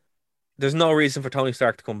 There's no reason for Tony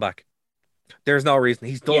Stark to come back. There's no reason.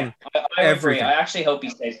 He's done I everything. agree. I actually hope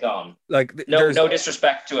he stays gone. Like, no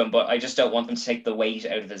disrespect to him, but I just don't want them to take the weight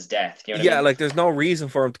out of his death. You know what I mean? like, there's no reason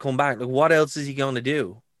for him to come back. Like, what else is he going to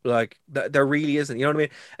do? Like, there really isn't. You know what I mean?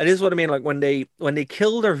 And this is what I mean. Like, when they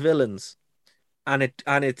kill their villains, and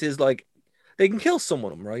it is like, they can kill some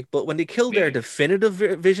of them, right? But when they kill their definitive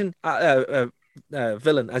villain,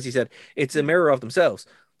 as you said, it's a mirror of themselves.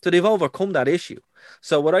 So they've overcome that issue.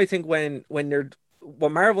 So what I think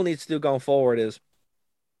what Marvel needs to do going forward is,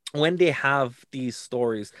 when they have these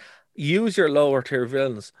stories, use your lower tier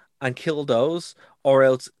villains and kill those, or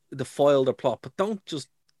else to foil their plot. But don't just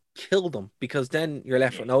kill them, because then you're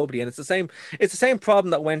left with nobody. And it's the same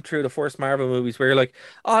problem that went through the first Marvel movies, where you're like,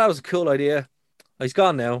 oh, that was a cool idea. Oh, he's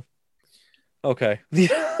gone now. Okay.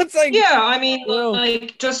 It's like, yeah, I mean,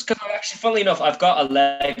 like, just because actually, funnily enough, I've got a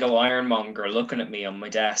Lego Ironmonger looking at me on my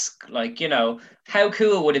desk. Like, you know, how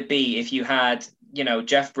cool would it be if you had, you know,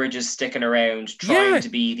 Jeff Bridges sticking around trying to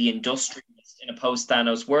be the industrialist in a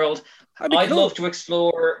post-Thanos world? I'd love to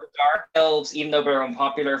explore Dark Elves, even though they're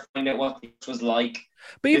unpopular, find out what it was like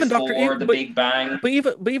before the Big Bang. But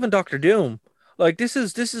even Doctor Doom, like, this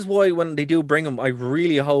is why when they do bring him, I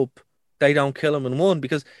really hope they don't kill him in one,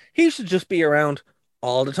 because he should just be around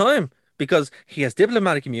all the time, because he has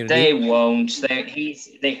diplomatic immunity. They won't. He's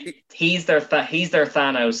their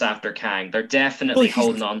Thanos after Kang. They're definitely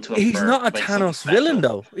holding on to him. He's not a Thanos villain,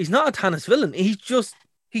 though. He's not a Thanos villain. He just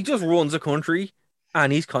runs a country,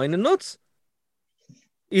 and he's kind of nuts.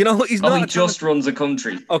 You know, he's not. He just runs a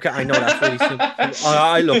country. Okay, I know that's really simple.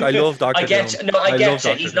 I love Doctor Doom. I get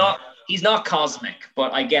you. He's not cosmic,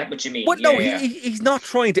 but I get what you mean. But no, he's not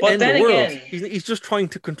trying to end the world. He's just trying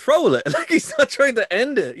to control it. Like, he's not trying to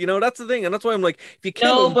end it. You know, that's the thing, and that's why I'm like, if you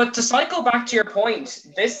kill him... but to cycle back to your point,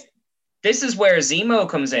 this is where Zemo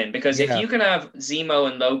comes in, because if you can have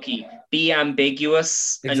Zemo and Loki be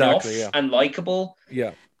ambiguous enough and likable,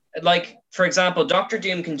 like, for example, Doctor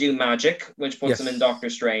Doom can do magic, which puts him in Doctor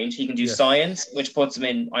Strange. He can do science, which puts him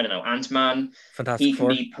in, I don't know, Ant-Man. He can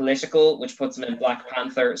be political, which puts him in Black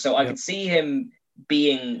Panther. So I could see him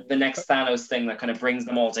being the next Thanos thing that kind of brings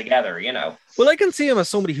them all together, you know? Well, I can see him as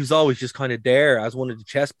somebody who's always just kind of there as one of the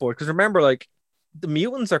chessboard. Because remember, like, the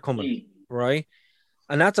mutants are coming, right?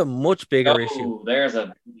 And that's a much bigger issue.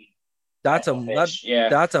 That's a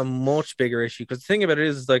much bigger issue. Because the thing about it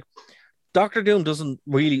is like, Doctor Doom doesn't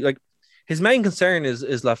really, like, his main concern is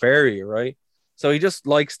Latveria, right? So he just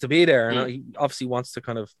likes to be there, and he obviously wants to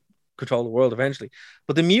kind of control the world eventually.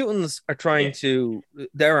 But the mutants are trying to,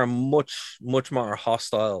 they're a much, much more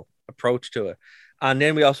hostile approach to it. And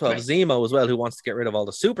then we also have Zemo as well, who wants to get rid of all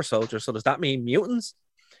the super soldiers. So does that mean mutants?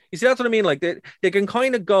 You see, that's what I mean. Like, they can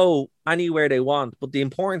kind of go anywhere they want, but the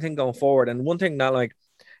important thing going forward, and one thing that, like,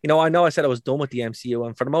 you know I said I was done with the MCU,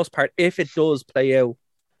 and for the most part, if it does play out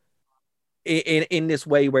in this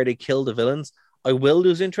way where they kill the villains, I will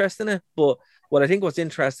lose interest in it. But what's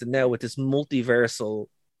interesting now with this multiversal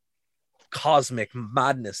cosmic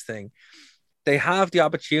madness thing, they have the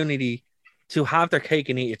opportunity to have their cake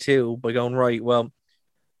and eat it too, by going, right, well,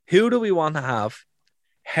 who do we want to have?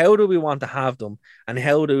 How do we want to have them? And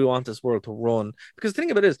how do we want this world to run? Because the thing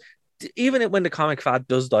about it is, even when the comic fad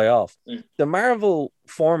does die off, the Marvel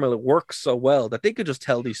formula works so well that they could just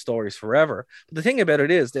tell these stories forever. But the thing about it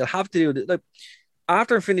is, they'll have to do, like,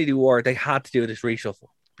 after Infinity War, they had to do this reshuffle,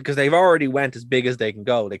 because they've already went as big as they can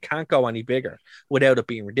go. They can't go any bigger without it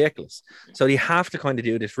being ridiculous. So they have to kind of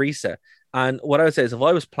do this reset. And what I would say is, if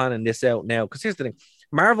I was planning this out now, because here's the thing,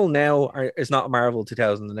 Marvel now is not Marvel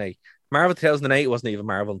 2008. Marvel 2008 wasn't even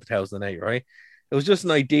Marvel in 2008, right? It was just an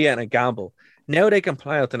idea and a gamble. Now they can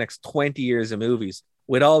plan out the next 20 years of movies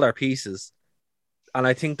with all their pieces. And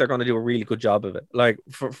I think they're going to do a really good job of it. Like,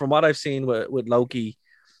 from what I've seen with Loki,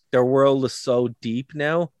 their world is so deep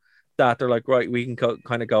now that they're like, right, we can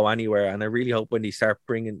kind of go anywhere. And I really hope when they start,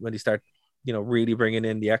 you know, really bringing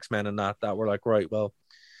in the X-Men and that we're like, right, well,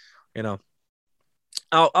 you know.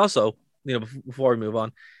 Also, you know, before we move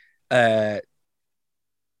on, Ryan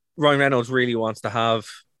Reynolds really wants to have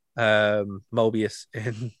Mobius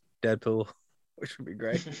in Deadpool, which would be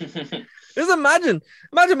great. Just imagine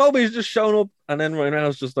Mobius just showing up and then Ryan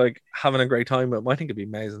Reynolds just like having a great time with him. I think it'd be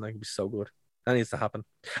amazing. That could be so good. That needs to happen.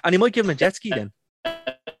 And he might give him a jet ski then.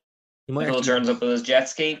 He might Michael turns up with his jet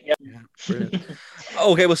ski. Yeah. Yeah, brilliant.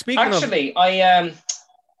 Okay, well, Actually, I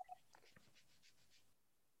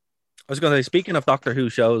was going to say, speaking of Doctor Who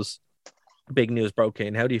shows, big news broke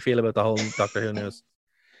in. How do you feel about the whole Doctor Who news?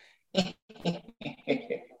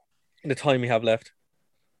 The time we have left.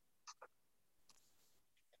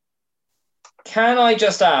 Can I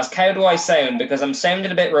just ask, how do I sound? Because I'm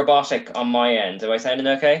sounding a bit robotic on my end. Am I sounding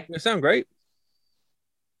okay? You sound great.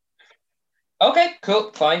 Okay,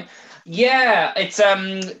 cool, fine. Yeah, it's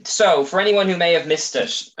so for anyone who may have missed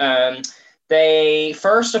it, they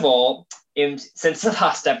first of all, since the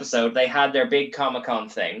last episode, they had their big Comic-Con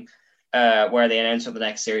thing, where they announced what the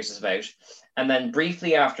next series is about. And then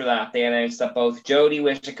briefly after that, they announced that both Jodie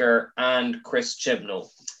Whittaker and Chris Chibnall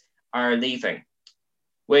are leaving.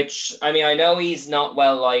 Which, I mean, I know he's not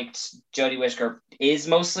well liked. Jodie Whittaker is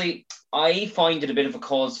mostly. I find it a bit of a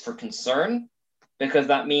cause for concern, because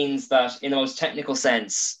that means that in the most technical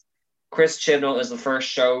sense, Chris Chibnall is the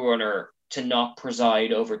first showrunner to not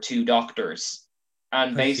preside over two doctors.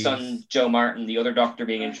 And based on Joe Martin, the other doctor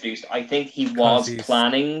being introduced, I think he was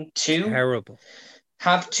planning to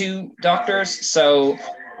have two doctors. So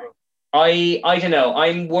I don't know.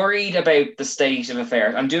 I'm worried about the state of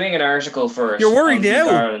affairs. I'm doing an article for You're worried now?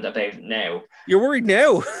 Ireland about it now. You're worried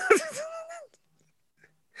now?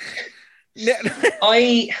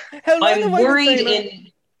 I'm worried in...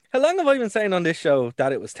 How long have I been saying on this show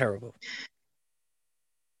that it was terrible?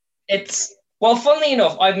 Well, funnily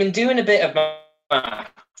enough, I've been doing a bit of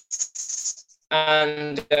maths,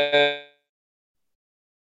 and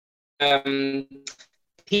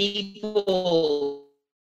people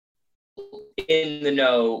in the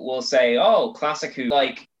know will say, oh, Classic Who,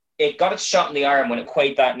 like, it got its shot in the arm when it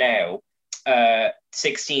quite that now,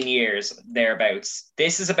 16 years thereabouts.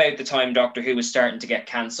 This is about the time Doctor Who was starting to get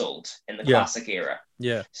cancelled in the classic era.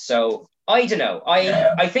 Yeah. So I don't know.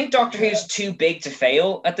 I think Doctor Who's too big to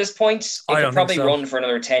fail at this point. It could probably run for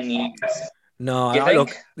another 10 years. No,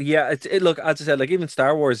 look, as I said, like even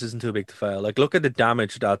Star Wars isn't too big to fail. Like look at the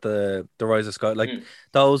damage that the Rise of Skywalker, like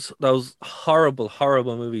those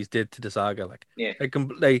horrible movies did to the saga. Like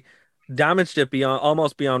they damaged it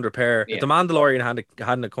almost beyond repair. If the Mandalorian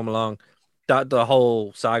hadn't come along, that the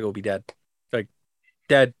whole saga would be dead. Like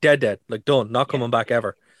dead, like done, not coming back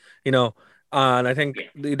ever. You know. And I think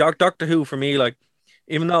the Doctor Who for me, like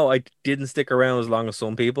even though I didn't stick around as long as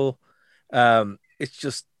some people,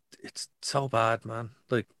 it's so bad, man.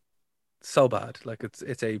 Like so bad. Like it's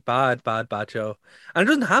a bad show, and it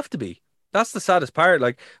doesn't have to be. That's the saddest part.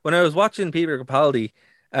 Like when I was watching Peter Capaldi,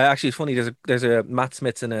 actually it's funny. There's a Matt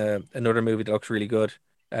Smith's in another movie that looks really good.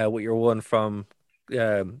 With your one from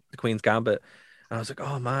the Queen's Gambit, and I was like,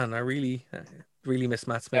 oh man, I really miss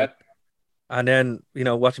Matt Smith. Yeah. And then, you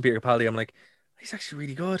know, watching Peter Capaldi, I'm like, he's actually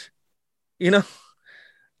really good, you know?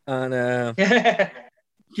 And,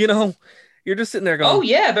 you know, you're just sitting there going... Oh,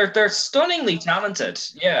 yeah, they're stunningly talented,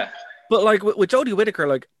 yeah. But, like, with Jodie Whittaker,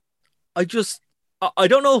 like, I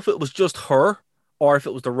don't know if it was just her or if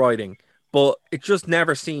it was the writing, but it just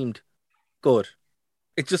never seemed good.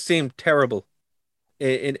 It just seemed terrible.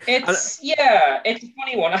 It's a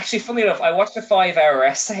funny one. Actually, funny enough, I watched a 5-hour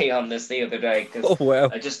essay on this the other day because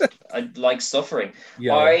I like suffering.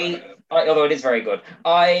 Yeah. Although it is very good.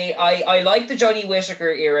 I like the Jodie Whittaker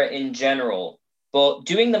era in general, but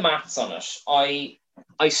doing the maths on it,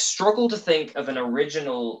 I struggle to think of an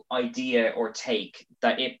original idea or take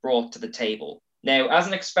that it brought to the table. Now, as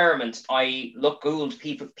an experiment, I googled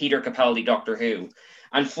Peter Capaldi Doctor Who,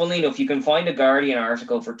 and funnily enough, you can find a Guardian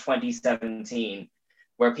article for 2017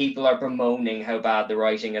 where people are bemoaning how bad the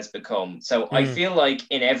writing has become. So I feel like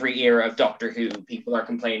in every era of Doctor Who, people are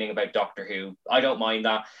complaining about Doctor Who. I don't mind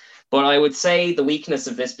that. But I would say the weakness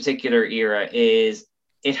of this particular era is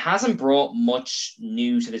it hasn't brought much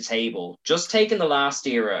new to the table. Just taking the last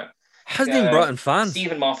era. Hasn't even brought in fans.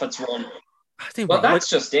 Stephen Moffat's run. Well, that's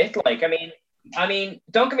just it. Like, I mean,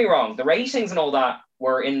 don't get me wrong. The ratings and all that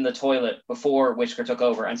were in the toilet before Whittaker took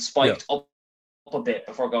over and spiked up a bit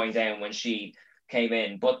before going down when she came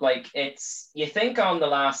in. But like you think on the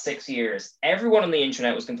last 6 years, everyone on the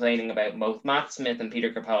internet was complaining about both Matt Smith and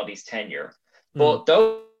Peter Capaldi's tenure. But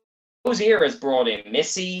those eras brought in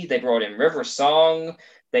Missy, they brought in River Song,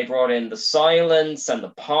 they brought in The Silence and The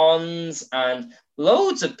Ponds, and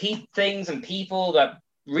loads of things and people that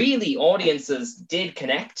really audiences did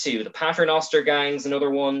connect to. The Paternoster Gang's another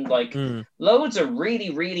one. Like loads of really,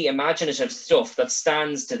 really imaginative stuff that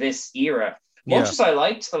stands to this era. Much as I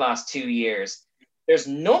liked the last 2 years, there's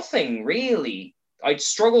nothing really I'd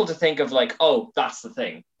struggle to think of like, oh, that's the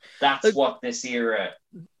thing. That's Like, what this era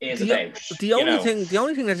is about. The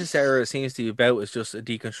only thing that this era seems to be about is just a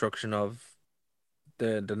deconstruction of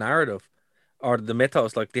the narrative or the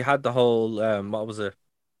mythos. Like they had the whole what was it?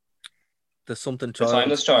 The something The child.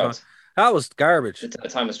 Timeless Child. That was garbage. The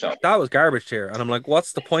Timeless Child. That was garbage here. And I'm like,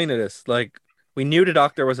 what's the point of this? Like, we knew the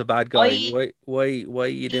Doctor was a bad guy. Why are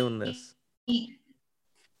you doing this?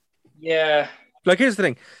 Yeah. Like, here's the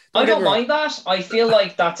thing. I don't mind that. I feel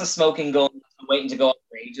like that's a smoking gun waiting to go on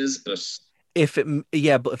for ages, but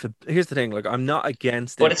here's the thing. Like, I'm not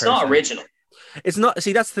against it. But it's not original. It's not.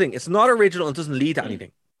 See, that's the thing. It's not original and doesn't lead to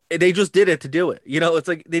anything. They just did it to do it. You know, it's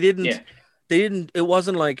like they didn't. Yeah. They didn't. It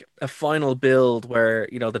wasn't like a final build where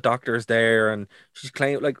the Doctor's there and she's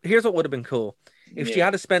claiming. Like, here's what would have been cool if she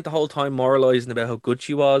had spent the whole time moralizing about how good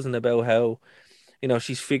she was and about how,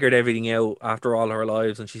 she's figured everything out after all her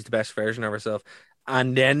lives and she's the best version of herself.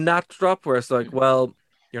 And then that drop where it's like, well,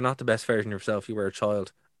 you're not the best version of yourself. You were a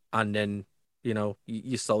child, and then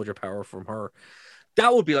you sold your power from her.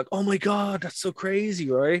 That would be like, oh my God, that's so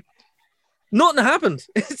crazy, right? Nothing happened.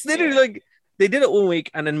 It's literally like they did it 1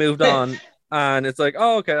 week and then moved on, and it's like,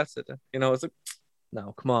 oh, okay, that's it. It's like,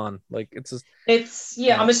 no, come on, like it's just.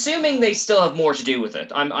 I'm assuming they still have more to do with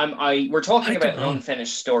it. We're talking about an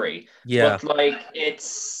unfinished story. Yeah, but like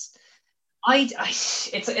it's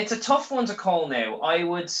a tough one to call now.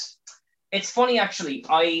 It's funny, actually.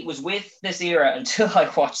 I was with this era until I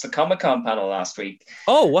watched the Comic-Con panel last week.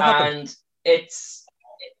 Oh, what happened? And it's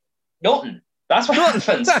nothing. That's what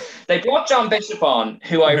happens. They brought John Bishop on,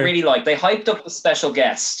 who I really like. They hyped up the special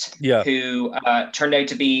guest, who turned out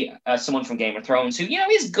to be someone from Game of Thrones, who,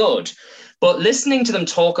 is good. But listening to them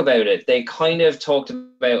talk about it, they kind of talked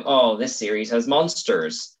about, oh, this series has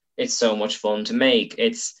monsters. It's so much fun to make.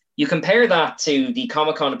 You compare that to the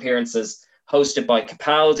Comic-Con appearances hosted by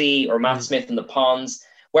Capaldi or Matt Smith and the Ponds,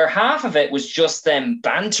 where half of it was just them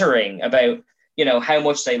bantering about, how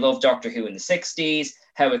much they loved Doctor Who in the 60s,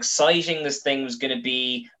 how exciting this thing was going to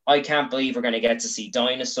be. I can't believe we're going to get to see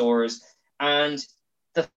dinosaurs. And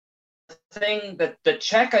the thing that the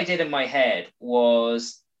check I did in my head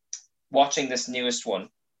was watching this newest one.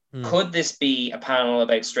 Could this be a panel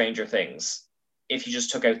about Stranger Things if you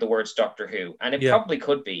just took out the words Doctor Who? And it probably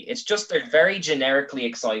could be. It's just they're very generically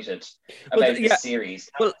excited about this series.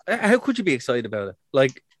 Well, how could you be excited about it?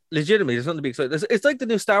 Like, legitimately, there's nothing to be excited. It's like the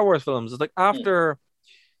new Star Wars films. It's like after,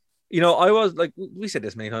 I was like, we said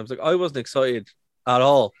this many times, like I wasn't excited at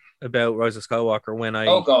all about Rise of Skywalker when I.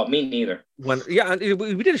 Oh God, me neither. And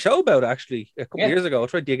we did a show about it actually a couple of years ago. I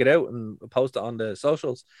tried to dig it out and post it on the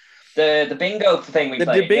socials. The bingo thing we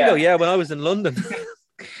played. The bingo, when I was in London.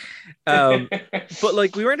 But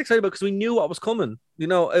like we weren't excited about because we knew what was coming. It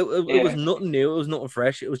was nothing new. It was nothing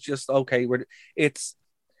fresh. It was just okay. It's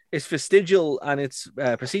vestigial and it's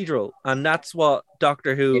procedural, and that's what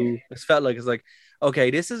Doctor Who has felt like. It's like,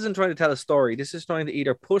 okay, this isn't trying to tell a story. This is trying to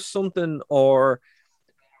either push something or,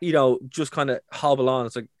 just kind of hobble on.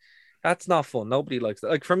 It's like, that's not fun. Nobody likes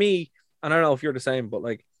that. Like for me, and I don't know if you're the same, but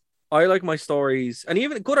like, I like my stories, and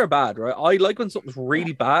even good or bad, right? I like when something's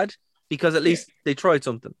really bad because at least they tried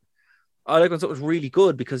something. I like when something's really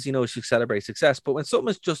good because, you celebrate success. But when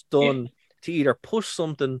something's just done to either push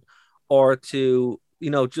something or to,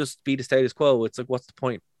 just be the status quo, it's like, what's the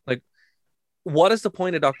point? Like, what is the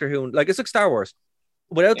point of Doctor Who? Like, it's like Star Wars.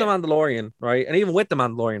 Without the Mandalorian, right? And even with the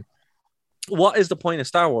Mandalorian, what is the point of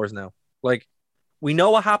Star Wars now? Like, we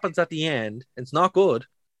know what happens at the end. It's not good.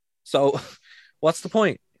 So, what's the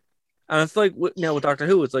point? And it's like, with Doctor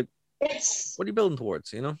Who, it's like, what are you building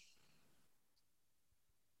towards, you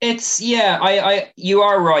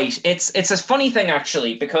are right. It's a funny thing,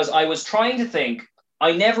 actually, because I was trying to think,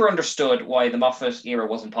 I never understood why the Moffat era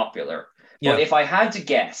wasn't popular. But if I had to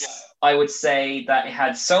guess, I would say that it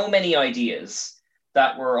had so many ideas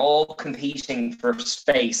that were all competing for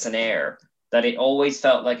space and air that it always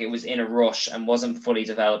felt like it was in a rush and wasn't fully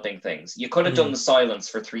developing things. You could have done The Silence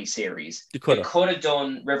for 3 series. You could have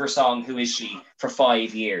done River Song, Who Is She, for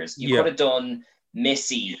 5 years. You could have done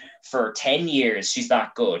Missy for 10 years. She's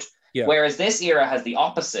that good. Yeah. Whereas this era has the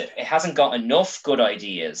opposite. It hasn't got enough good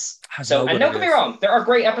ideas. And don't get me wrong, there are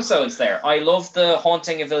great episodes there. I love the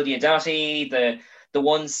Haunting of Il Diodati, the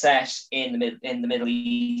one set in the Middle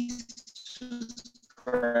East.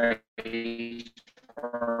 Not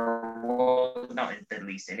in the Middle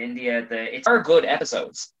East, in India. It's are good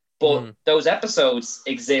episodes, but those episodes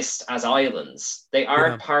exist as islands. They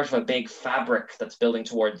aren't part of a big fabric that's building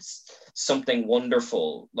towards something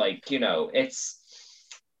wonderful. It's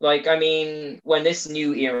like, I mean, when this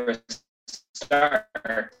new era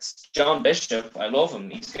starts, John Bishop, I love him.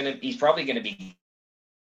 He's probably gonna be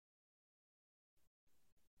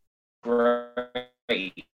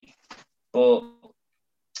great, but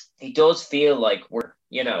it does feel like we're,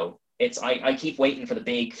 I keep waiting for the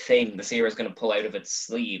big thing the series is going to pull out of its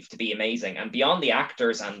sleeve to be amazing. And beyond the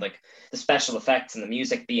actors and like the special effects and the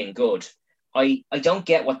music being good, I don't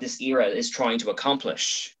get what this era is trying to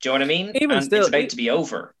accomplish. Do you know what I mean? It's about to be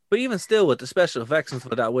over. But even still, with the special effects and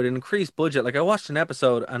stuff like that, with an increased budget, like I watched an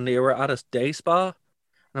episode and they were at a day spa, and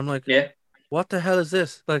I'm like, what the hell is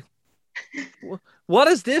this? Like, what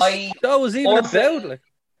is this show is even about? Like,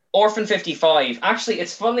 Orphan 55. Actually,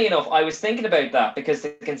 it's funny enough, I was thinking about that because the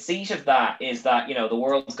conceit of that is that, the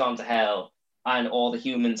world's gone to hell and all the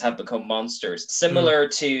humans have become monsters. Similar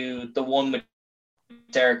to the one with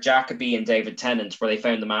Derek Jacobi and David Tennant, where they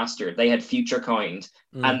found the master. They had future kind,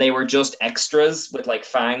 and they were just extras with like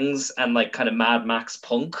fangs and like kind of Mad Max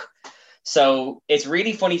punk. So it's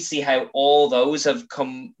really funny to see how all those have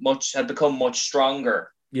become much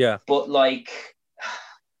stronger. Yeah. But like,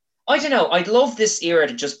 I don't know. I'd love this era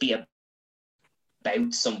to just be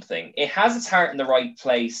about something. It has its heart in the right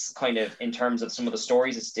place, kind of in terms of some of the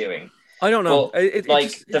stories it's doing. I don't know.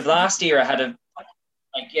 The last era had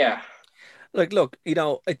Like, look,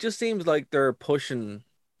 it just seems like they're pushing,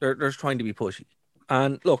 they're trying to be pushy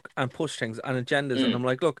and push things and agendas. And I'm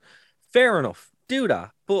like, look, fair enough, do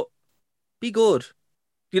that, but be good,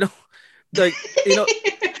 be good.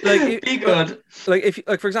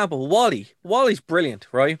 Like, for example, Wally's brilliant,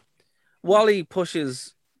 right? Wally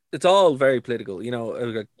pushes, it's all very political,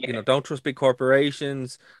 don't trust big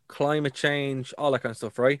corporations, climate change, all that kind of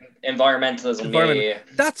stuff, right? Environmentalism. Yeah.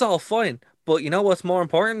 That's all fine. But you know what's more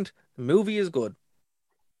important? The movie is good.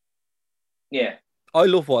 Yeah. I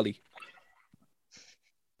love Wally.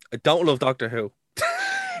 I don't love Doctor Who.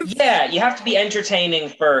 Yeah, you have to be entertaining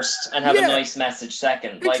first and have a nice message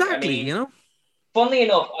second. Exactly, Funnily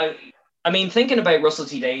enough, thinking about Russell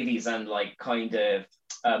T Davies and like kind of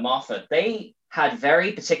Moffat, they had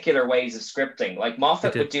very particular ways of scripting. Like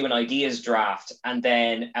Moffat would do an ideas draft and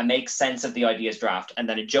then make sense of the ideas draft and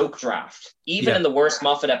then a joke draft. Even in the worst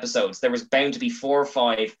Moffat episodes, there was bound to be 4 or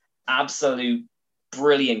 5 absolute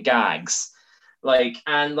brilliant gags.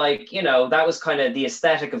 That was kind of the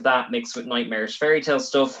aesthetic of that mixed with nightmarish fairy tale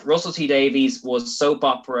stuff. Russell T Davies was soap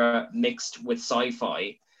opera mixed with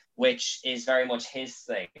sci-fi, which is very much his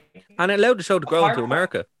thing. And it allowed the show to grow into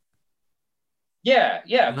America. Yeah,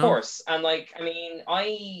 of course. And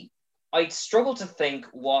I struggle to think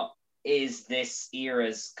what is this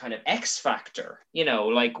era's kind of X factor,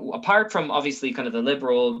 apart from obviously kind of the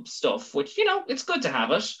liberal stuff, which, it's good to have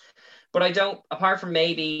it. But I don't, apart from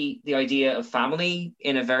maybe the idea of family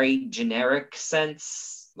in a very generic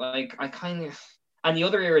sense, and the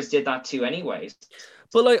other eras did that too anyways.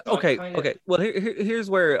 But okay. Well, here's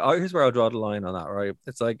where I'll draw the line on that, right?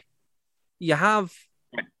 It's like, you have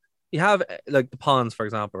like the Pawns, for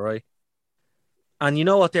example, right? And you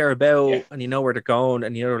know what they're about, and you know where they're going,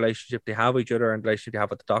 and you know the relationship they have with each other, and the relationship they have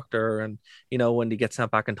with the Doctor, and when they get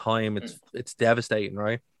sent back in time, it's devastating,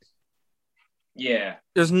 right? Yeah.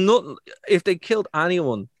 There's nothing. If they killed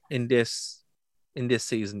anyone in this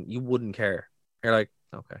season, you wouldn't care. You're like,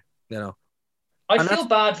 okay, I feel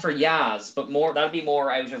bad for Yaz, but that'd be more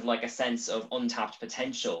out of like a sense of untapped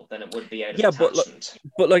potential than it would be out of attachment.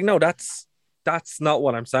 But no, that's not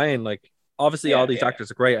what I'm saying. Like, obviously, all these actors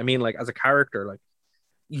are great. I mean, like, as a character, like,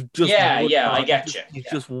 you just I get you. You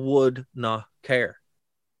just would not care.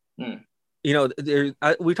 We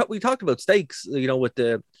talked about stakes.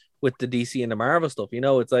 With the DC and the Marvel stuff.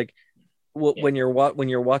 It's like when you're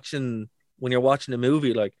watching a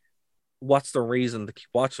movie, like, what's the reason to keep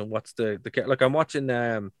watching? What's the like? I'm watching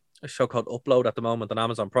a show called Upload at the moment on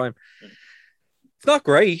Amazon Prime. It's not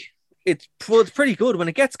great. It's pretty good. When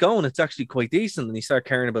it gets going, it's actually quite decent, and you start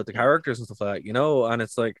caring about the characters and stuff like that, and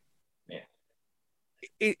it's like,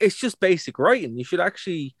 it's just basic writing. You should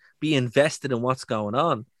actually be invested in what's going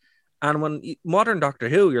on. And when modern Doctor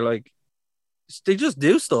Who, you're like, they just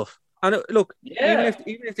do stuff. And look, even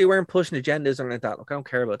if they weren't pushing agendas or anything like that, look, I don't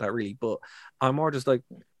care about that really. But I'm more just like,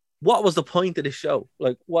 what was the point of this show?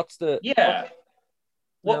 Like, what's the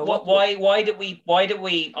why did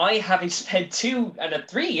we? I haven't spent 2 and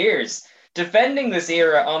 3 years defending this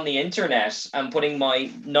era on the internet and putting my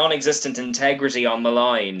non-existent integrity on the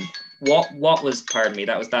line. What was? Pardon me.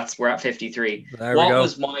 We're at 53. What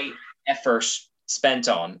was my effort spent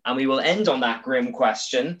on? And we will end on that grim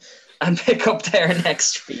question and pick up there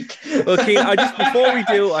next week. Okay, before we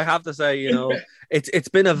do, I have to say, it's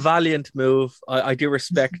been a valiant move. I do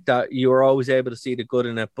respect that you are always able to see the good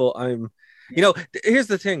in it, but here's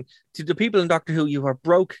the thing: to the people in Doctor Who, you are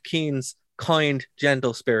broke Keen's kind,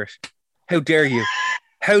 gentle spirit. How dare you?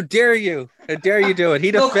 How dare you? How dare you do it? He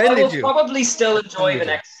defended you. I will probably still enjoy the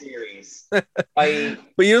next series. apologies.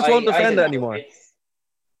 But you just won't defend it anymore.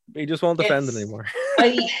 You just won't defend it anymore.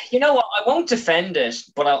 You know what? I won't defend it,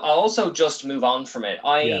 but I'll also just move on from it.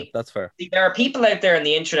 Yeah, that's fair. There are people out there on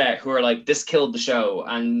the internet who are like, this killed the show.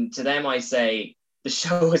 And to them, I say, the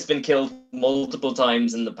show has been killed multiple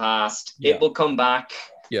times in the past. Yeah. It will come back.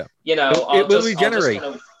 Yeah. You know, it will regenerate.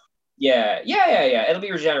 Yeah. It'll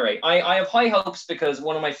be regenerate. I have high hopes because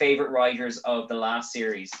one of my favorite writers of the last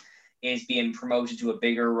series is being promoted to a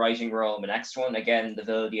bigger writing role in the next one. Again, the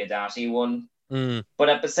Villa Diodati one. But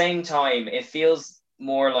at the same time, it feels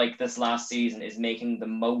more like this last season is making the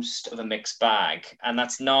most of a mixed bag, and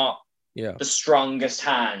that's not the strongest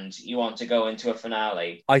hand you want to go into a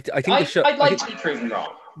finale. I think the show. I'd like to be proven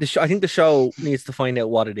wrong. I think the show needs to find out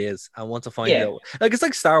what it is, and once to find out, like it's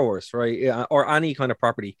like Star Wars, right, or any kind of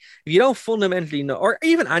property. If you don't fundamentally know, or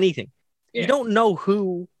even anything, you don't know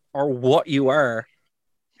who or what you are.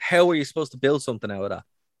 How are you supposed to build something out of that?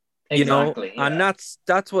 Exactly, and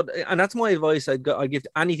that's my advice I'd give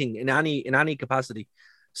to anything in any capacity.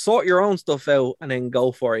 Sort your own stuff out and then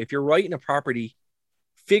go for it. If you're writing a property,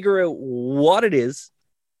 figure out what it is,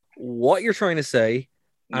 what you're trying to say,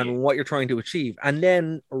 and what you're trying to achieve, and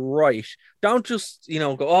then write. Don't just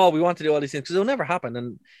go, oh, we want to do all these things, because it'll never happen.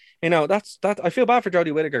 And that's I feel bad for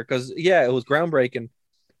Jodie Whittaker, because it was groundbreaking.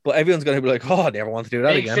 But everyone's going to be like, oh, I never want to do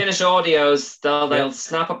that again. Finnish Audios, they'll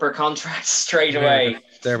snap up her contract straight away.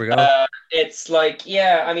 There we go. It's like,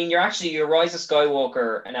 your Rise of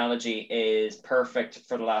Skywalker analogy is perfect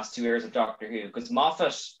for the last 2 years of Doctor Who, because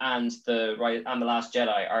Moffat and The Last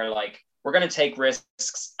Jedi are like, we're going to take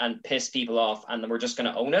risks and piss people off, and then we're just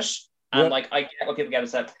going to own it. And I get what people get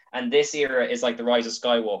upset. And this era is like The Rise of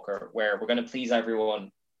Skywalker, where we're going to please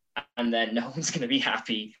everyone, and then no one's going to be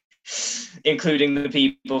happy, including the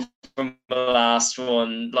people from the last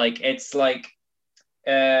one. It's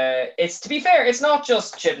to be fair, it's not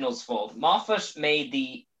just Chibnall's fault. Moffat made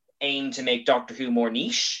the aim to make Doctor Who more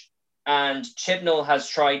niche, and Chibnall has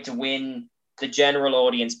tried to win the general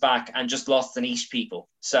audience back and just lost the niche people.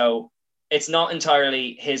 So it's not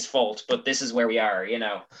entirely his fault, but this is where we are,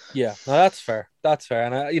 Yeah, no, that's fair.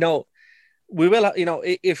 And we will,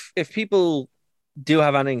 if people do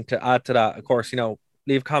have anything to add to that, of course,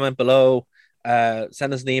 leave a comment below,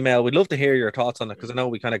 send us an email. We'd love to hear your thoughts on it, because I know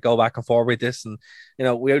we kind of go back and forth with this, and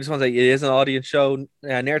we just want to say it is an audience show.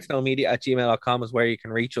 nerdtoknowmedia@gmail.com is where you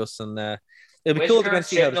can reach us, and it'll be cool to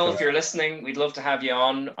see how this goes. If you're listening, we'd love to have you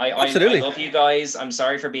on. Absolutely. I love you guys. I'm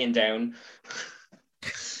sorry for being down.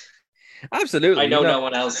 Absolutely. I know no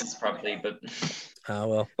one else is probably, but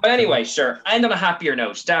well. But anyway, sure. End on a happier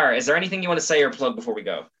note. Dara, is there anything you want to say or plug before we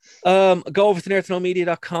go? Go over to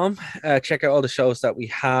nerdtoknowmedia.com. Check out all the shows that we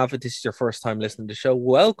have. If this is your first time listening to the show,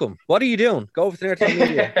 welcome. What are you doing? Go over to Nerd to Know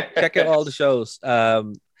Media. Check out all the shows.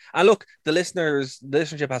 And look, the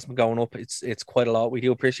listenership has been going up. It's quite a lot. We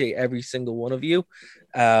do appreciate every single one of you.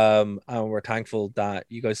 And we're thankful that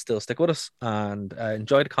you guys still stick with us and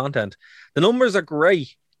enjoy the content. The numbers are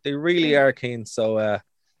great. They really are, keen. So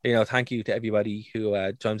thank you to everybody who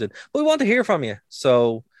chimes in. But we want to hear from you.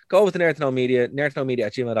 So go over to Nerd to Know Media,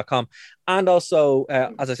 nerdtoknowmedia@gmail.com. And also,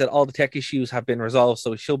 as I said, all the tech issues have been resolved. So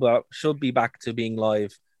we should be back to being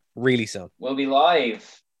live really soon. We'll be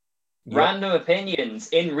live. Yep. Random opinions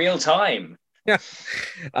in real time. Yeah.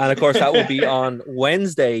 And of course, that will be on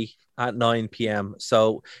Wednesday at 9 p.m.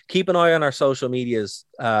 So keep an eye on our social medias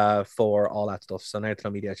for all that stuff. So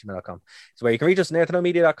nerdtoknowmedia@gmail.com is where you can reach us.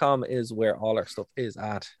 nerdtoknowmedia.com is where all our stuff is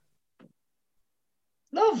at.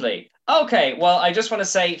 Lovely. Okay, well, I just want to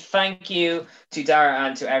say thank you to Dara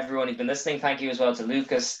and to everyone who's been listening. Thank you as well to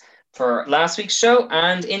Lucas for last week's show,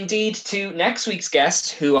 and indeed to next week's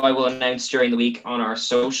guest, who I will announce during the week on our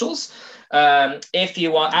socials. If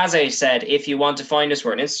you want, as I said, if you want to find us,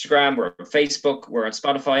 we're on Instagram, we're on Facebook, we're on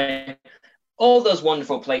Spotify, all those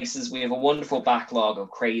wonderful places. We have a wonderful backlog of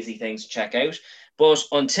crazy things to check out. But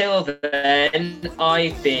until then,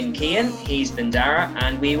 I've been Cian, he's been Dara,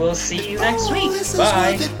 and we will see you next week.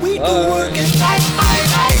 Bye.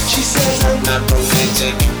 She says I'm not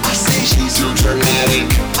romantic. I say she's too dramatic.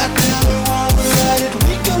 I tell her while we're at it,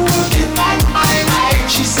 we can work it.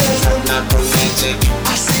 She says I'm not romantic.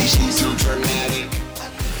 I say she's too dramatic.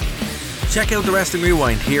 Check out the Wrestling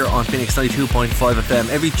Rewind here on Phoenix 92.5 FM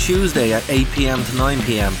every Tuesday at 8 p.m. to 9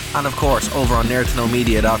 p.m. And of course, over on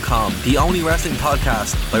nerdtoknowmedia.com, the only wrestling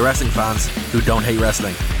podcast by wrestling fans who don't hate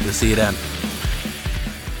wrestling. We'll see you then.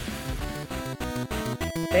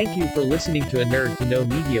 Thank you for listening to a Nerd to Know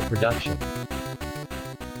Media production.